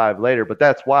we are 5 later, but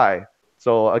that's why.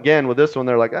 So again, with this one,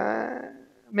 they're like,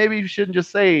 maybe you shouldn't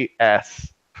just say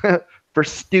S for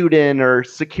student or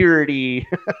security.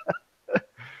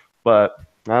 But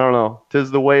I don't know.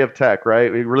 'Tis the way of tech,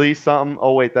 right? We release something.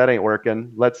 Oh wait, that ain't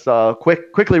working. Let's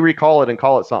quickly recall it and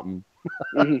call it something.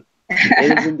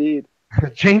 It is indeed.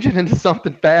 Change it into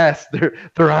something fast.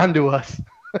 They're onto us.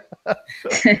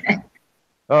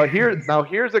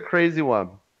 Here's a crazy one.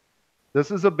 This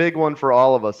is a big one for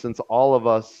all of us, since all of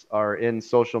us are in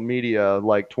social media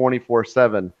like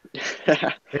 24/7.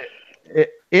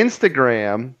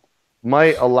 Instagram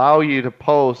might allow you to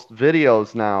post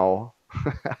videos now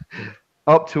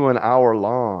up to an hour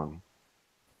long.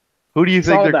 Who do you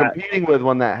think they're competing with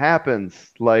when that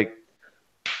happens? Like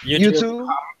YouTube?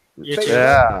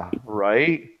 Yeah,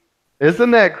 right?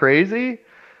 Isn't that crazy?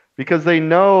 Because they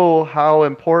know how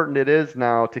important it is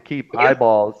now to keep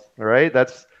eyeballs, right?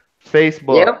 That's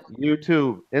Facebook,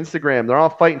 YouTube, Instagram. They're all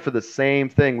fighting for the same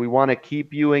thing. We want to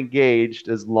keep you engaged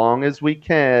as long as we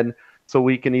can so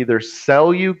we can either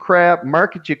sell you crap,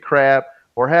 market you crap,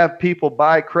 or have people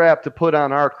buy crap to put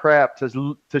on our crap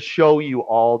to show you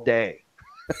all day.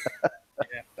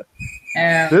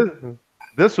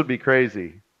 This would be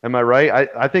crazy. Am I right?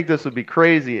 I think this would be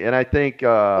crazy, and I think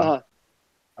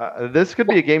this could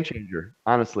be a game changer,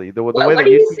 honestly. The way what that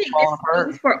do you YouTube's think falling this apart.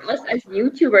 means for us as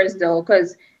YouTubers, though?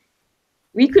 Because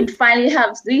we could finally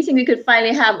have, do you think we could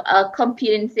finally have a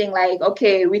competing thing like,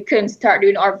 okay, we can start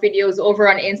doing our videos over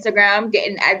on Instagram,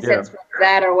 getting AdSense from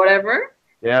that or whatever?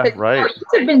 Yeah, right.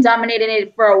 YouTube's been dominating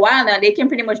it for a while now. They can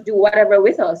pretty much do whatever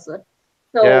with us. So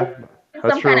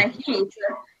some kind of heat,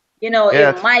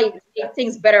 it might make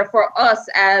things better for us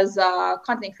as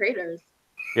content creators.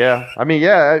 Yeah, I mean,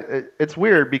 it's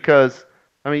weird because,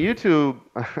 I mean, YouTube,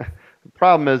 the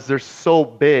problem is they're so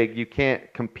big you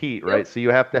can't compete, right? So you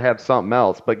have to have something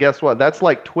else. But guess what? That's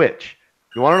like Twitch.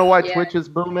 You want to know why Twitch is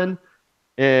booming?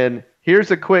 And here's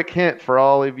a quick hint for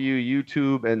all of you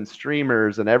YouTube and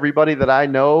streamers and everybody that I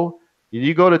know.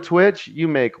 You go to Twitch, you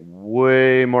make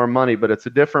way more money, but it's a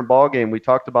different ballgame. We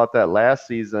talked about that last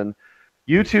season.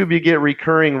 YouTube, you get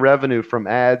recurring revenue from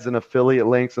ads and affiliate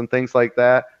links and things like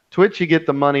that. Twitch, you get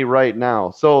the money right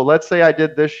now. So let's say I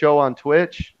did this show on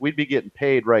Twitch, we'd be getting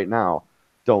paid right now.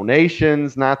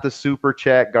 Donations, not the super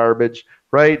chat garbage,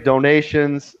 right?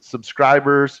 Donations,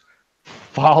 subscribers,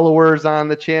 followers on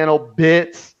the channel,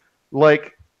 bits.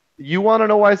 Like, you want to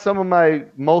know why some of my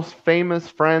most famous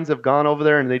friends have gone over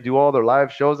there and they do all their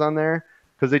live shows on there?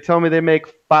 Because they tell me they make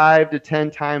 5 to 10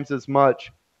 times as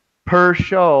much per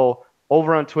show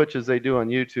over on Twitch as they do on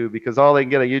YouTube, because all they can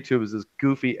get on YouTube is this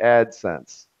goofy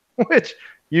AdSense, which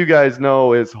you guys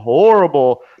know is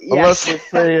horrible. Unless we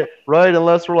say it right,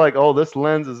 unless we're like, oh, this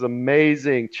lens is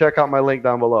amazing. Check out my link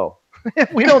down below.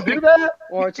 If we don't do that,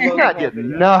 we're not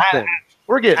getting nothing.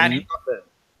 We're getting nothing.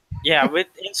 Yeah, with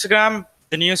Instagram,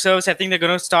 the new service, I think they're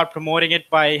going to start promoting it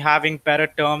by having better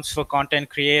terms for content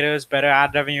creators, better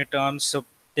ad revenue terms. So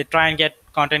they try and get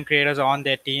content creators on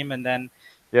their team, and then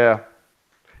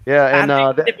and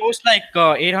they boast like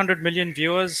 800 million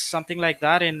viewers, something like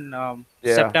that, in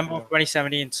September of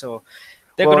 2017. So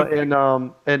they're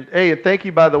and hey, thank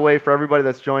you, by the way, for everybody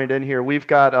that's joined in here. We've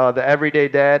got the Everyday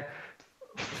Dad,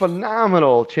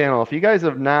 phenomenal channel. If you guys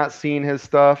have not seen his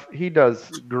stuff, he does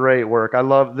great work. I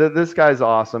love this guy's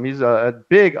awesome. He's a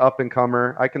big up and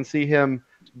comer. I can see him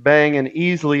banging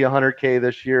easily 100K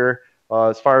this year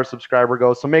as far as subscriber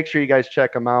goes. So make sure you guys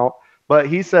check him out. But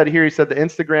he said the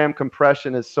Instagram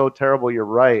compression is so terrible. You're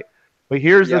right. But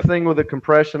here's the thing with the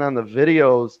compression on the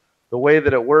videos, the way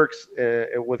that it works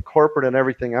with corporate and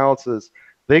everything else is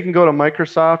they can go to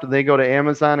Microsoft and they go to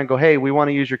Amazon and go, hey, we want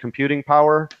to use your computing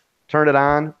power. Turn it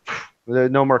on. There's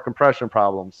no more compression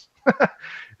problems.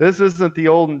 This isn't the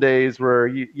olden days where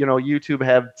YouTube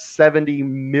had 70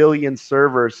 million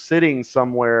servers sitting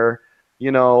somewhere,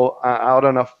 out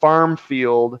on a farm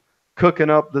field, cooking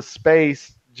up the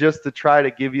space just to try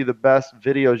to give you the best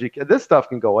videos you can. This stuff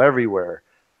can go everywhere.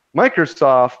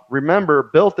 Microsoft, remember,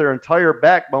 built their entire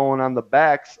backbone on the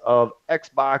backs of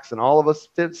Xbox and all of us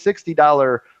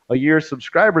 $60 a year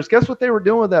subscribers. Guess what they were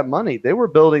doing with that money? They were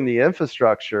building the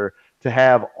infrastructure to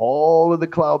have all of the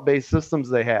cloud-based systems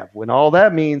they have. When all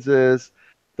that means is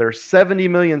there's 70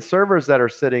 million servers that are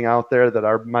sitting out there that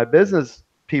are my business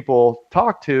people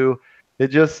talk to. It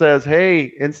just says,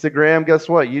 hey, Instagram, guess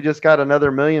what? You just got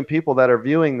another million people that are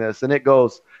viewing this. And it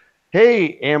goes,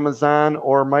 hey, Amazon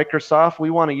or Microsoft, we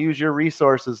want to use your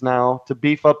resources now to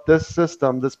beef up this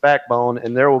system, this backbone,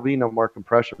 and there will be no more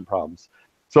compression problems.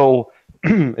 So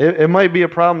it might be a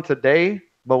problem today,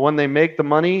 but when they make the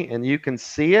money and you can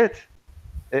see it,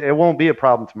 it won't be a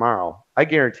problem tomorrow. I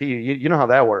guarantee you. You know how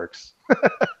that works.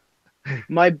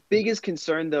 My biggest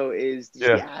concern, though, is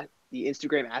the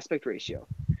Instagram aspect ratio.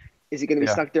 Is it going to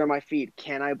be stuck there on my feed?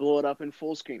 Can I blow it up in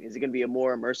full screen? Is it going to be a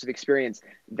more immersive experience?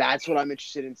 That's what I'm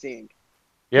interested in seeing.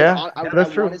 Yeah, that's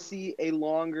I true. want to see a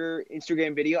longer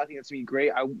Instagram video. I think that's going to be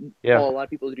great. I follow a lot of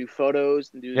people who do photos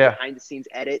and do behind the scenes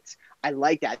edits. I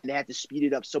like that. They have to speed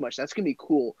it up so much. That's going to be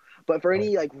cool. But for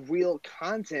any like real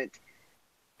content,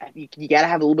 you got to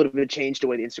have a little bit of a change to the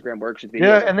way the Instagram works with videos.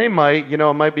 Yeah, and they might, you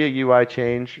know, it might be a UI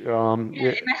change. It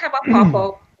might have a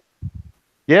pop-up.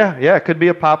 Yeah, it could be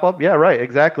a pop-up. Yeah, right,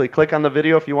 exactly. Click on the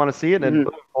video if you want to see it, and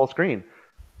boom, full screen.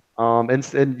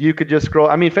 And you could just scroll.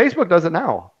 I mean, Facebook does it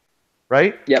now,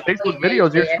 right? Yep. Facebook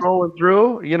videos, you're scrolling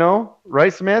through, you know,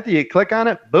 right, Samantha? You click on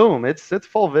it, boom, it's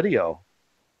full video.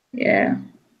 Yeah.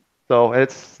 So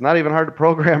it's not even hard to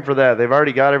program for that. They've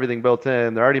already got everything built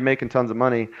in. They're already making tons of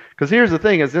money. Because here's the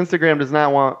thing: is Instagram does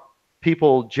not want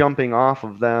people jumping off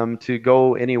of them to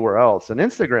go anywhere else. And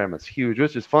Instagram is huge,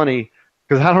 which is funny.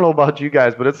 Because I don't know about you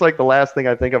guys, but it's like the last thing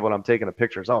I think of when I'm taking a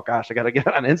picture is, oh gosh, I got to get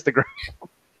on Instagram.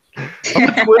 I'm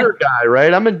a Twitter guy,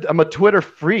 right? I'm a Twitter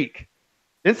freak.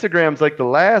 Instagram's like the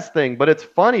last thing, but it's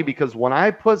funny because when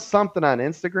I put something on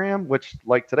Instagram, which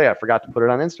like today I forgot to put it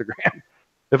on Instagram.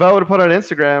 If I would have put it on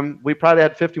Instagram, we probably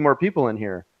had 50 more people in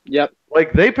here. Yep.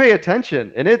 Like they pay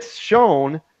attention, and it's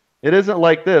shown. It isn't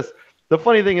like this. The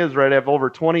funny thing is, right, I have over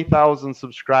 20,000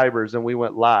 subscribers, and we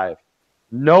went live.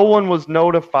 No one was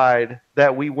notified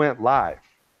that we went live.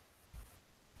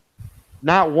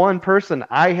 Not one person.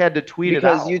 I had to tweet it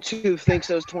out. Because YouTube thinks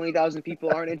those 20,000 people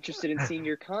aren't interested in seeing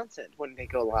your content when they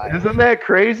go live. Isn't that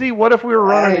crazy? What if we were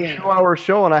running a 2-hour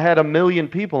show and I had 1 million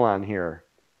people on here?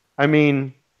 I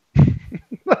mean,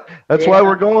 that's why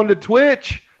we're going to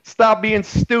Twitch. Stop being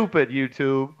stupid,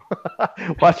 YouTube.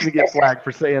 Watch me get flagged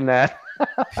for saying that.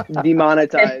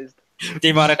 Demonetized.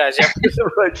 Demonetized, yeah.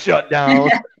 Right, shut down.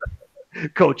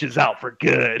 Coach is out for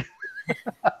good.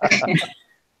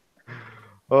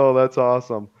 Oh, that's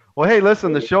awesome. Well, hey,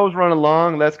 listen, the show's running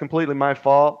long. That's completely my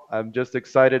fault. I'm just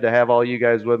excited to have all you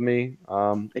guys with me.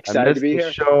 Excited to be here.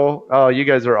 Show. Oh, you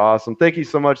guys are awesome. Thank you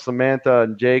so much, Samantha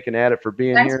and Jake and Adit, for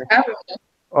being here. For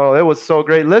Oh, it was so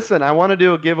great. Listen, I want to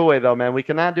do a giveaway though, man. We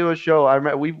cannot do a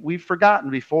show. We've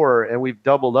forgotten before, and we've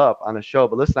doubled up on a show.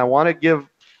 But listen, I want to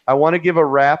give a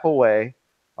wrap away.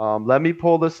 Let me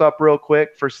pull this up real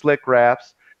quick for Slick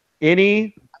Wraps.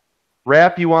 Any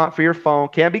wrap you want for your phone.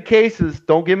 Can't be cases.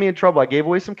 Don't get me in trouble. I gave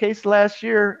away some cases last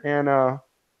year, and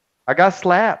I got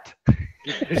slapped.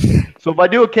 So if I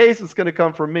do a case, it's going to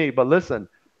come from me. But listen,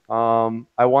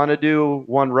 I want to do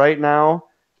one right now.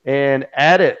 And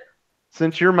Adit,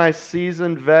 since you're my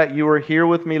seasoned vet, you were here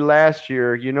with me last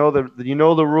year. You know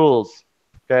the rules,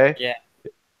 okay? Yeah.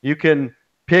 You can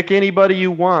pick anybody you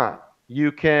want.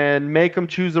 You can make them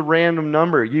choose a random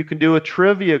number. You can do a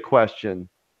trivia question.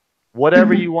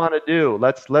 Whatever you want to do.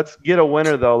 Let's get a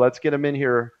winner though. Let's get them in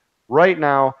here right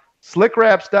now.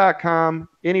 Slickwraps.com.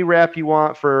 Any wrap you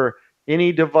want for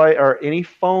any device or any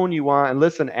phone you want. And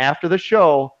listen, after the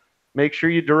show, make sure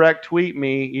you direct tweet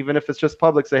me, even if it's just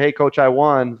public. Say, hey, Coach, I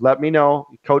won. Let me know.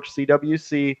 Coach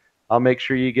CWC. I'll make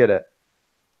sure you get it.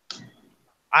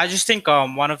 I just think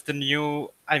one of the new,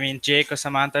 Jake or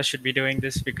Samantha should be doing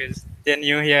this because they're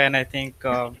new here, and I think.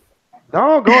 No,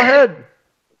 go ahead.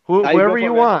 Whoever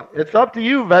you want. It's up to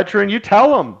you, veteran. You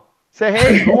tell them. Say,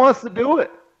 hey, who wants to do it?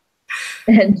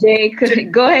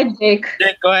 Jake, go ahead, Jake.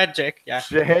 Go ahead, Jake. Yeah.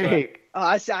 Jake. Oh,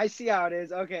 I see how it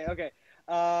is. Okay.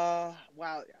 Wow,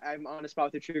 I'm on the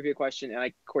spot with a trivia question, and I,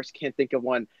 of course, can't think of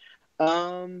one.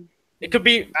 It could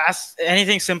be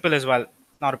anything simple as well.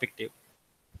 Not a big deal.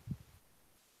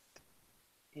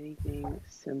 Anything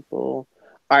simple.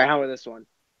 All right, how about this one?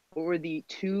 What were the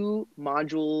 2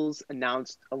 modules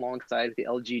announced alongside the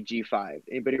LG G5?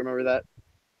 Anybody remember that?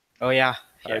 Oh, yeah.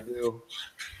 I do.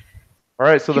 All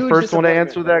right, so the first one to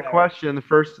answer that question, the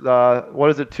first, what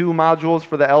is it, 2 modules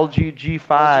for the LG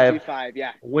G5, G5,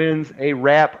 yeah, wins a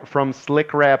wrap from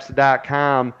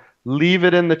slickwraps.com. Leave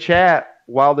it in the chat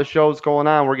while the show's going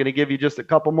on. We're going to give you just a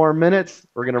couple more minutes.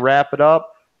 We're going to wrap it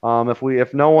up.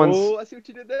 If no one's... Oh, I see what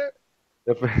you did there.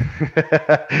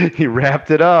 He wrapped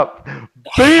it up.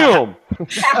 Bam!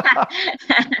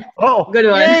 Oh, good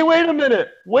one. Hey, wait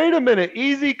a minute.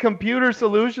 Easy Computer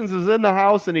Solutions is in the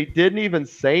house and he didn't even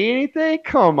say anything?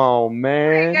 Come on,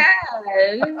 man.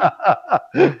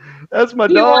 That's my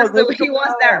dog. He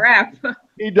wants that wrap.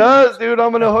 He does, dude.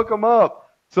 I'm going to hook him up.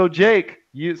 So, Jake,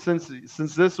 you since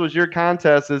this was your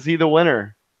contest, is he the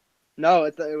winner? No,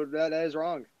 that is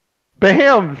wrong.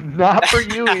 Bam! Not for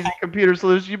you, Easy Computer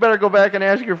Solutions. You better go back and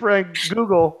ask your friend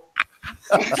Google.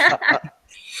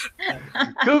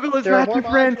 Google is not your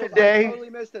friend today. I totally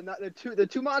missed it. The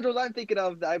two modules I'm thinking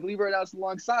of that I believe are announced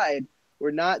alongside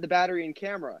were not the battery and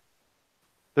camera.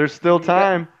 There's still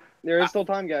time. There is still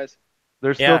time, guys.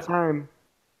 There's Yeah. still time.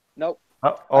 Nope.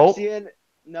 Oh. I'm seeing,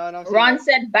 no, I'm seeing Ron that.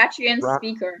 said battery and Ron-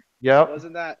 speaker. Yep.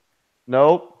 Wasn't that?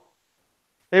 Nope.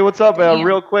 Hey, what's up, Damn.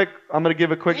 real quick? I'm gonna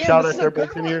give a quick Damn, shout this out is to a good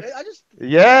everybody in one. here.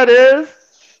 Yeah, it is.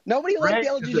 Nobody liked the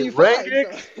LG G5.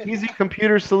 Radix, Easy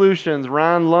Computer Solutions,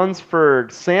 Ron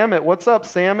Lunsford, Samit. What's up,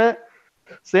 Samit?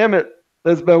 Samit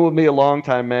has been with me a long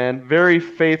time, man. Very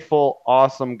faithful,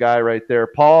 awesome guy right there.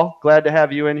 Paul, glad to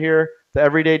have you in here. The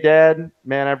Everyday Dad,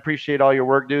 man, I appreciate all your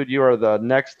work, dude. You are the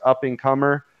next up and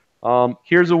comer.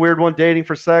 Here's a weird one, Dating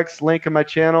for Sex. Link in my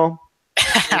channel.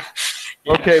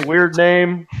 Okay, weird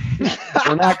name.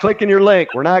 We're not clicking your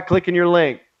link. We're not clicking your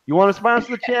link. You want to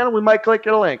sponsor the channel? We might click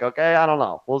your link. Okay, I don't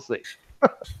know. We'll see.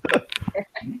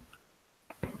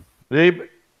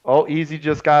 Oh, Easy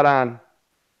just got on.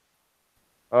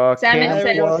 Salmon Cam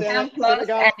said Plus. Cam Plus and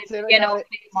the piano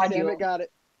module. Sam got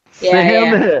it.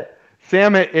 Yeah.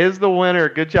 Samit is the winner.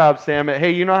 Good job, Samit.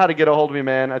 Hey, you know how to get a hold of me,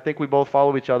 man. I think we both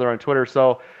follow each other on Twitter.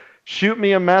 So shoot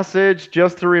me a message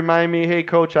just to remind me, hey,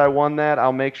 coach, I won that.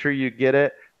 I'll make sure you get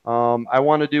it. I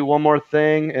want to do one more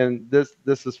thing, and this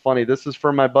is funny. This is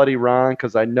for my buddy Ron,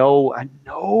 because I know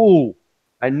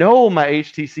my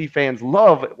HTC fans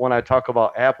love it when I talk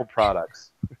about Apple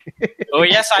products. Oh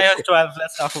yes, iOS 12.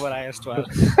 Let's talk about iOS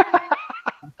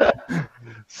 12.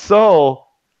 So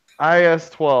iOS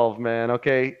 12, man.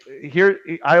 Okay, here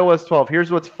iOS 12.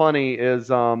 Here's what's funny is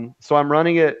so I'm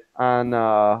running it on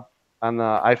the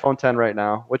iPhone 10 right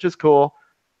now, which is cool,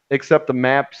 except the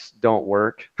maps don't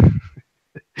work.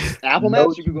 Apple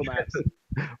Maps or Google Maps?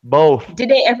 Both. Did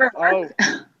they ever work?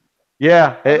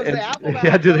 Yeah. Apple Maps,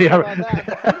 Yeah. Do they ever?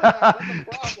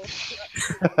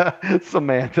 That's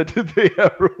Samantha, did they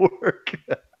ever work?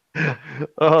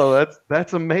 Oh,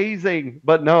 that's amazing.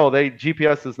 But no,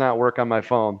 GPS does not work on my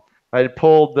phone. I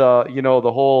pulled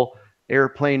the whole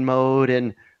airplane mode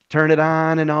and turn it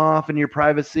on and off in your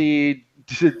privacy.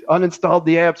 Uninstalled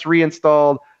the apps,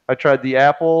 reinstalled. I tried the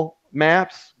Apple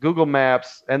Maps, Google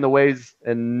Maps, and the Waze,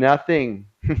 and nothing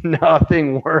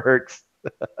works.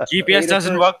 GPS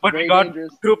doesn't work, but we got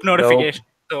group notification.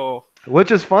 So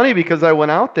which is funny because I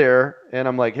went out there and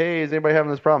I'm like, hey, is anybody having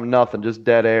this problem? Nothing, just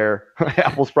dead air.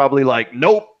 Apple's probably like,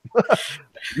 nope,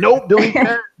 nope, delete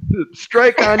that,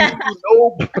 strike on you,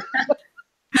 nope.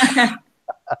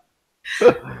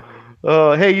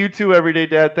 Hey, you too, Everyday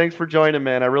Dad. Thanks for joining,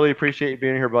 man. I really appreciate you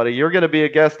being here, buddy. You're going to be a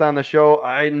guest on the show.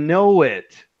 I know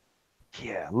it.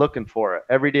 Yeah, looking for it.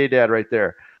 Everyday Dad right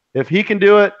there. If he can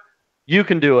do it, you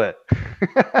can do it.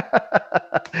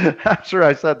 I'm sure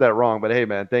I said that wrong, but hey,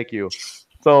 man, thank you.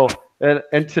 So,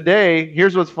 and today,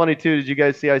 here's what's funny too. Did you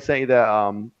guys see I sent you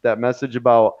that message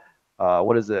about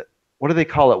what is it? What do they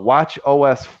call it? Watch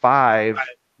OS 5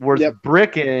 was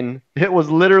bricking. It was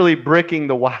literally bricking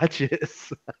the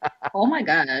watches. Oh my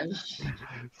gosh.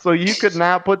 So you could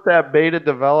not put that beta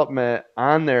development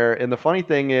on there. And the funny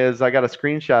thing is, I got a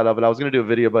screenshot of it. I was going to do a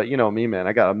video, but you know me, man.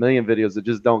 I got a million videos that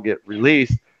just don't get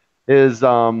released.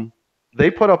 They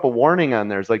put up a warning on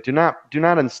there. It's like, do not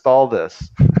install this.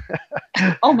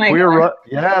 Oh my god.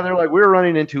 They're like, we're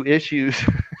running into issues.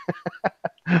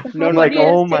 No, like,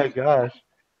 oh my gosh.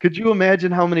 Could you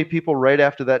imagine how many people right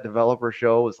after that developer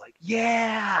show was like,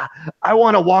 yeah, I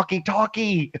want a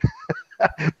walkie-talkie.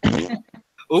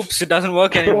 Oops, it doesn't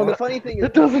work anymore. Well, the funny thing is,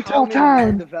 it doesn't tell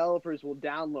time. Developers will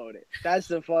download it. That's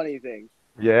the funny thing.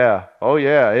 Yeah. Oh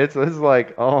yeah. It's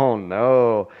like, oh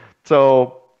no.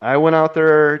 So I went out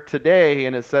there today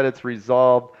and it said it's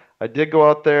resolved. I did go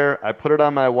out there. I put it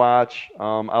on my watch.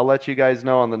 I'll let you guys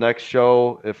know on the next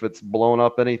show if it's blown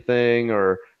up anything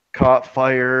or caught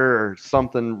fire or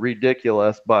something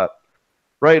ridiculous. But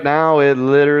right now it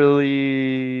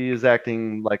literally is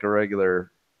acting like a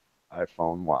regular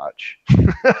iPhone watch.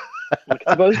 It's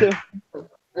supposed to.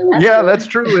 Yeah, that's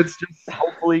true. It's just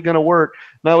hopefully going to work.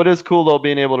 Now, it is cool, though,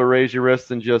 being able to raise your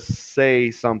wrist and just say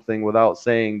something without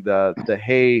saying the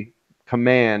hey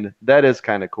command. That is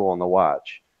kind of cool on the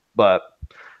watch. But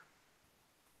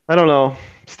I don't know.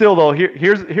 Still, though,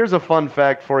 here's a fun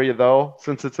fact for you, though,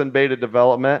 since it's in beta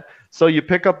development. So you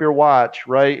pick up your watch,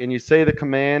 right, and you say the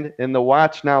command, and the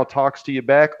watch now talks to you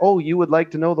back. Oh, you would like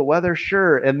to know the weather?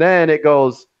 Sure. And then it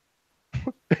goes,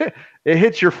 it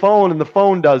hits your phone, and the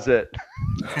phone does it.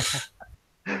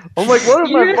 I'm like, what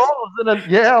if my phone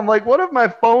is I'm like, what if my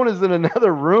phone is in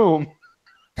another room?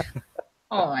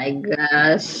 Oh my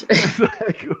gosh.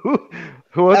 Like,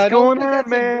 what's going on,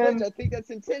 man? I think that's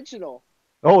intentional.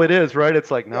 Oh, it is, right? It's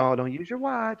like, no, don't use your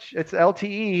watch. It's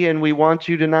LTE, and we want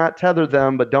you to not tether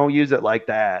them, but don't use it like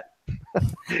that.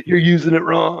 You're using it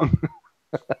wrong.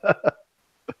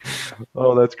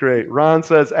 Oh, that's great. Ron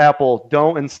says, Apple,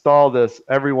 don't install this.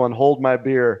 Everyone, hold my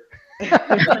beer.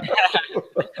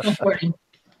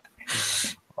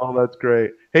 Oh, that's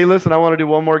great. Hey, listen, I want to do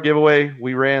one more giveaway.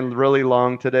 We ran really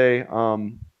long today.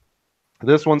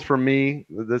 This one's from me.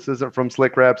 This isn't from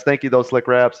Slick Raps. Thank you, though, Slick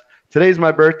Raps. Today's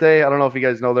my birthday. I don't know if you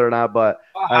guys know that or not, but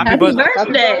Happy Happy birthday.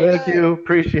 birthday. thank you.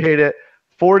 Appreciate it.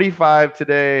 45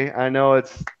 today. I know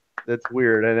it's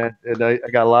weird, and I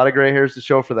got a lot of gray hairs to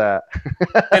show for that.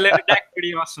 That's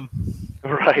pretty awesome.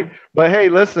 Right. But hey,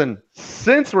 listen,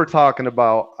 since we're talking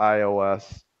about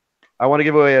iOS, I want to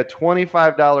give away a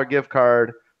 $25 gift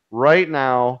card right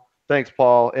now. Thanks,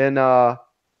 Paul. And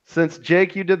since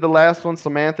Jake, you did the last one,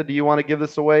 Samantha, do you want to give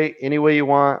this away any way you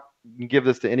want? You can give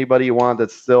this to anybody you want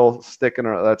that's still stuck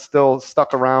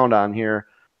around on here.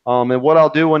 And what I'll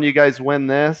do when you guys win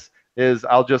this is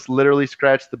I'll just literally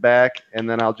scratch the back and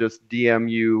then I'll just DM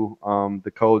you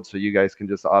the code so you guys can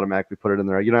just automatically put it in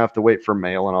there. You don't have to wait for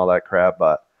mail and all that crap,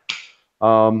 but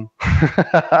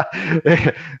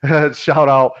shout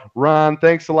out Ron,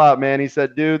 thanks a lot, man. He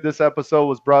said, dude, this episode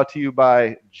was brought to you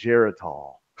by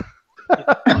Geritol.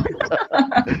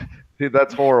 Dude,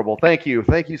 that's horrible. Thank you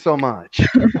so much.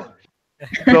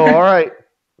 So all right,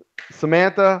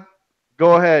 Samantha,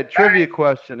 go ahead. Trivia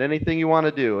question. Anything you want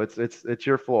to do. It's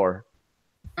your floor.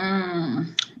 All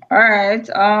right.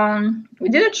 We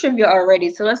did a trivia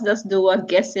already, so let's just do a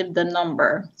guess if the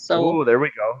number. So Oh, there we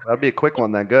go. That'll be a quick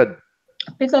one then. Good.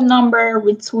 pick a number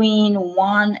between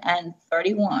 1 and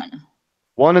 31.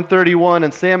 1 and 31.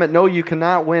 And Sam, no, you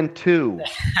cannot win 2.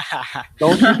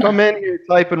 Don't you come in here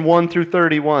typing 1 through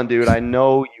 31, dude. I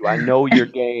know you. I know your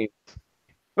game.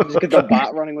 Just get the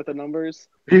bot running with the numbers.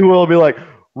 He will be like,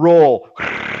 roll.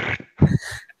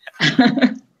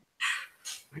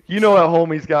 You know at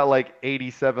home he's got like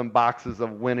 87 boxes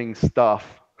of winning stuff.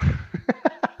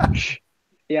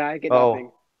 Yeah, I get Oh,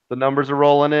 nothing. the numbers are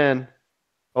rolling in.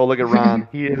 Oh, look at Ron.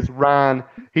 He is Ron.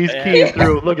 He's keying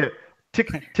through. Look at tick,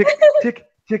 tick, tick,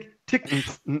 tick, tick,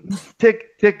 tick,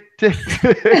 tick,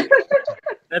 tick.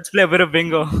 Let's play a bit of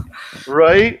bingo.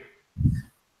 Right? We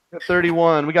got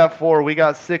 31. We got 4. We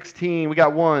got 16. We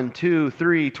got 1, 2,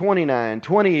 3, 29,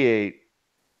 28.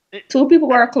 2 people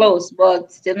were close,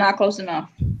 but still not close enough.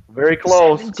 Very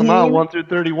close. 17. Come on, 1 through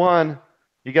 31.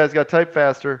 You guys got to type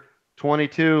faster.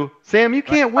 22. Sam, you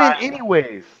can't win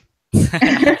anyways.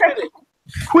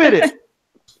 Quit it.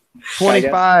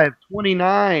 25,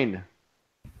 29.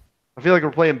 I feel like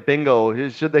we're playing bingo.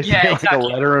 Should they say Yeah, like exactly. a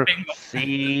letter Bingo.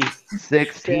 C,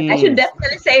 16? I should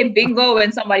definitely say bingo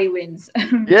when somebody wins.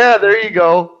 Yeah, there you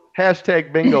go.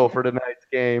 Hashtag bingo for tonight's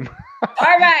game.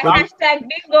 All right, hashtag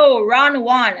bingo. Ron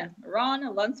won.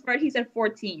 Ron Lunsford, he said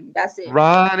 14. That's it.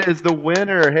 Ron is the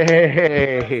winner.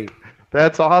 Hey,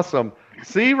 that's awesome.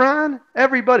 See, Ron?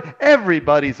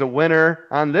 Everybody's a winner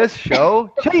on this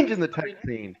show. Changing the tech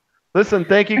scene. Listen,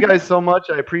 thank you guys so much.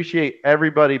 I appreciate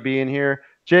everybody being here.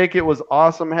 Jake, it was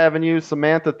awesome having you.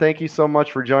 Samantha, thank you so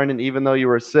much for joining, even though you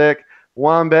were sick.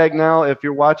 Juan Bagnell, if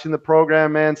you're watching the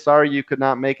program, man, sorry you could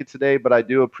not make it today, but I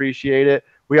do appreciate it.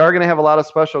 We are going to have a lot of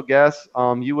special guests.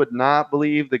 You would not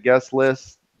believe the guest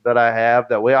list that I have.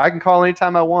 That way I can call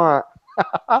anytime I want.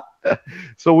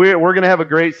 So we're going to have a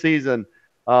great season.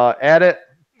 At it.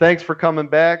 Thanks for coming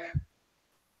back.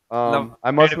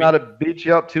 I must not have beat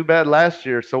you up too bad last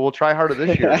year, so we'll try harder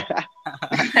this year.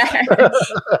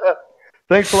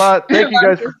 Thanks a lot. Thank you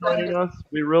guys for joining us.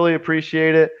 We really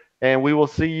appreciate it. And we will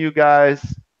see you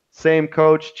guys, same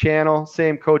coach channel,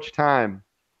 same coach time.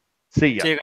 See ya.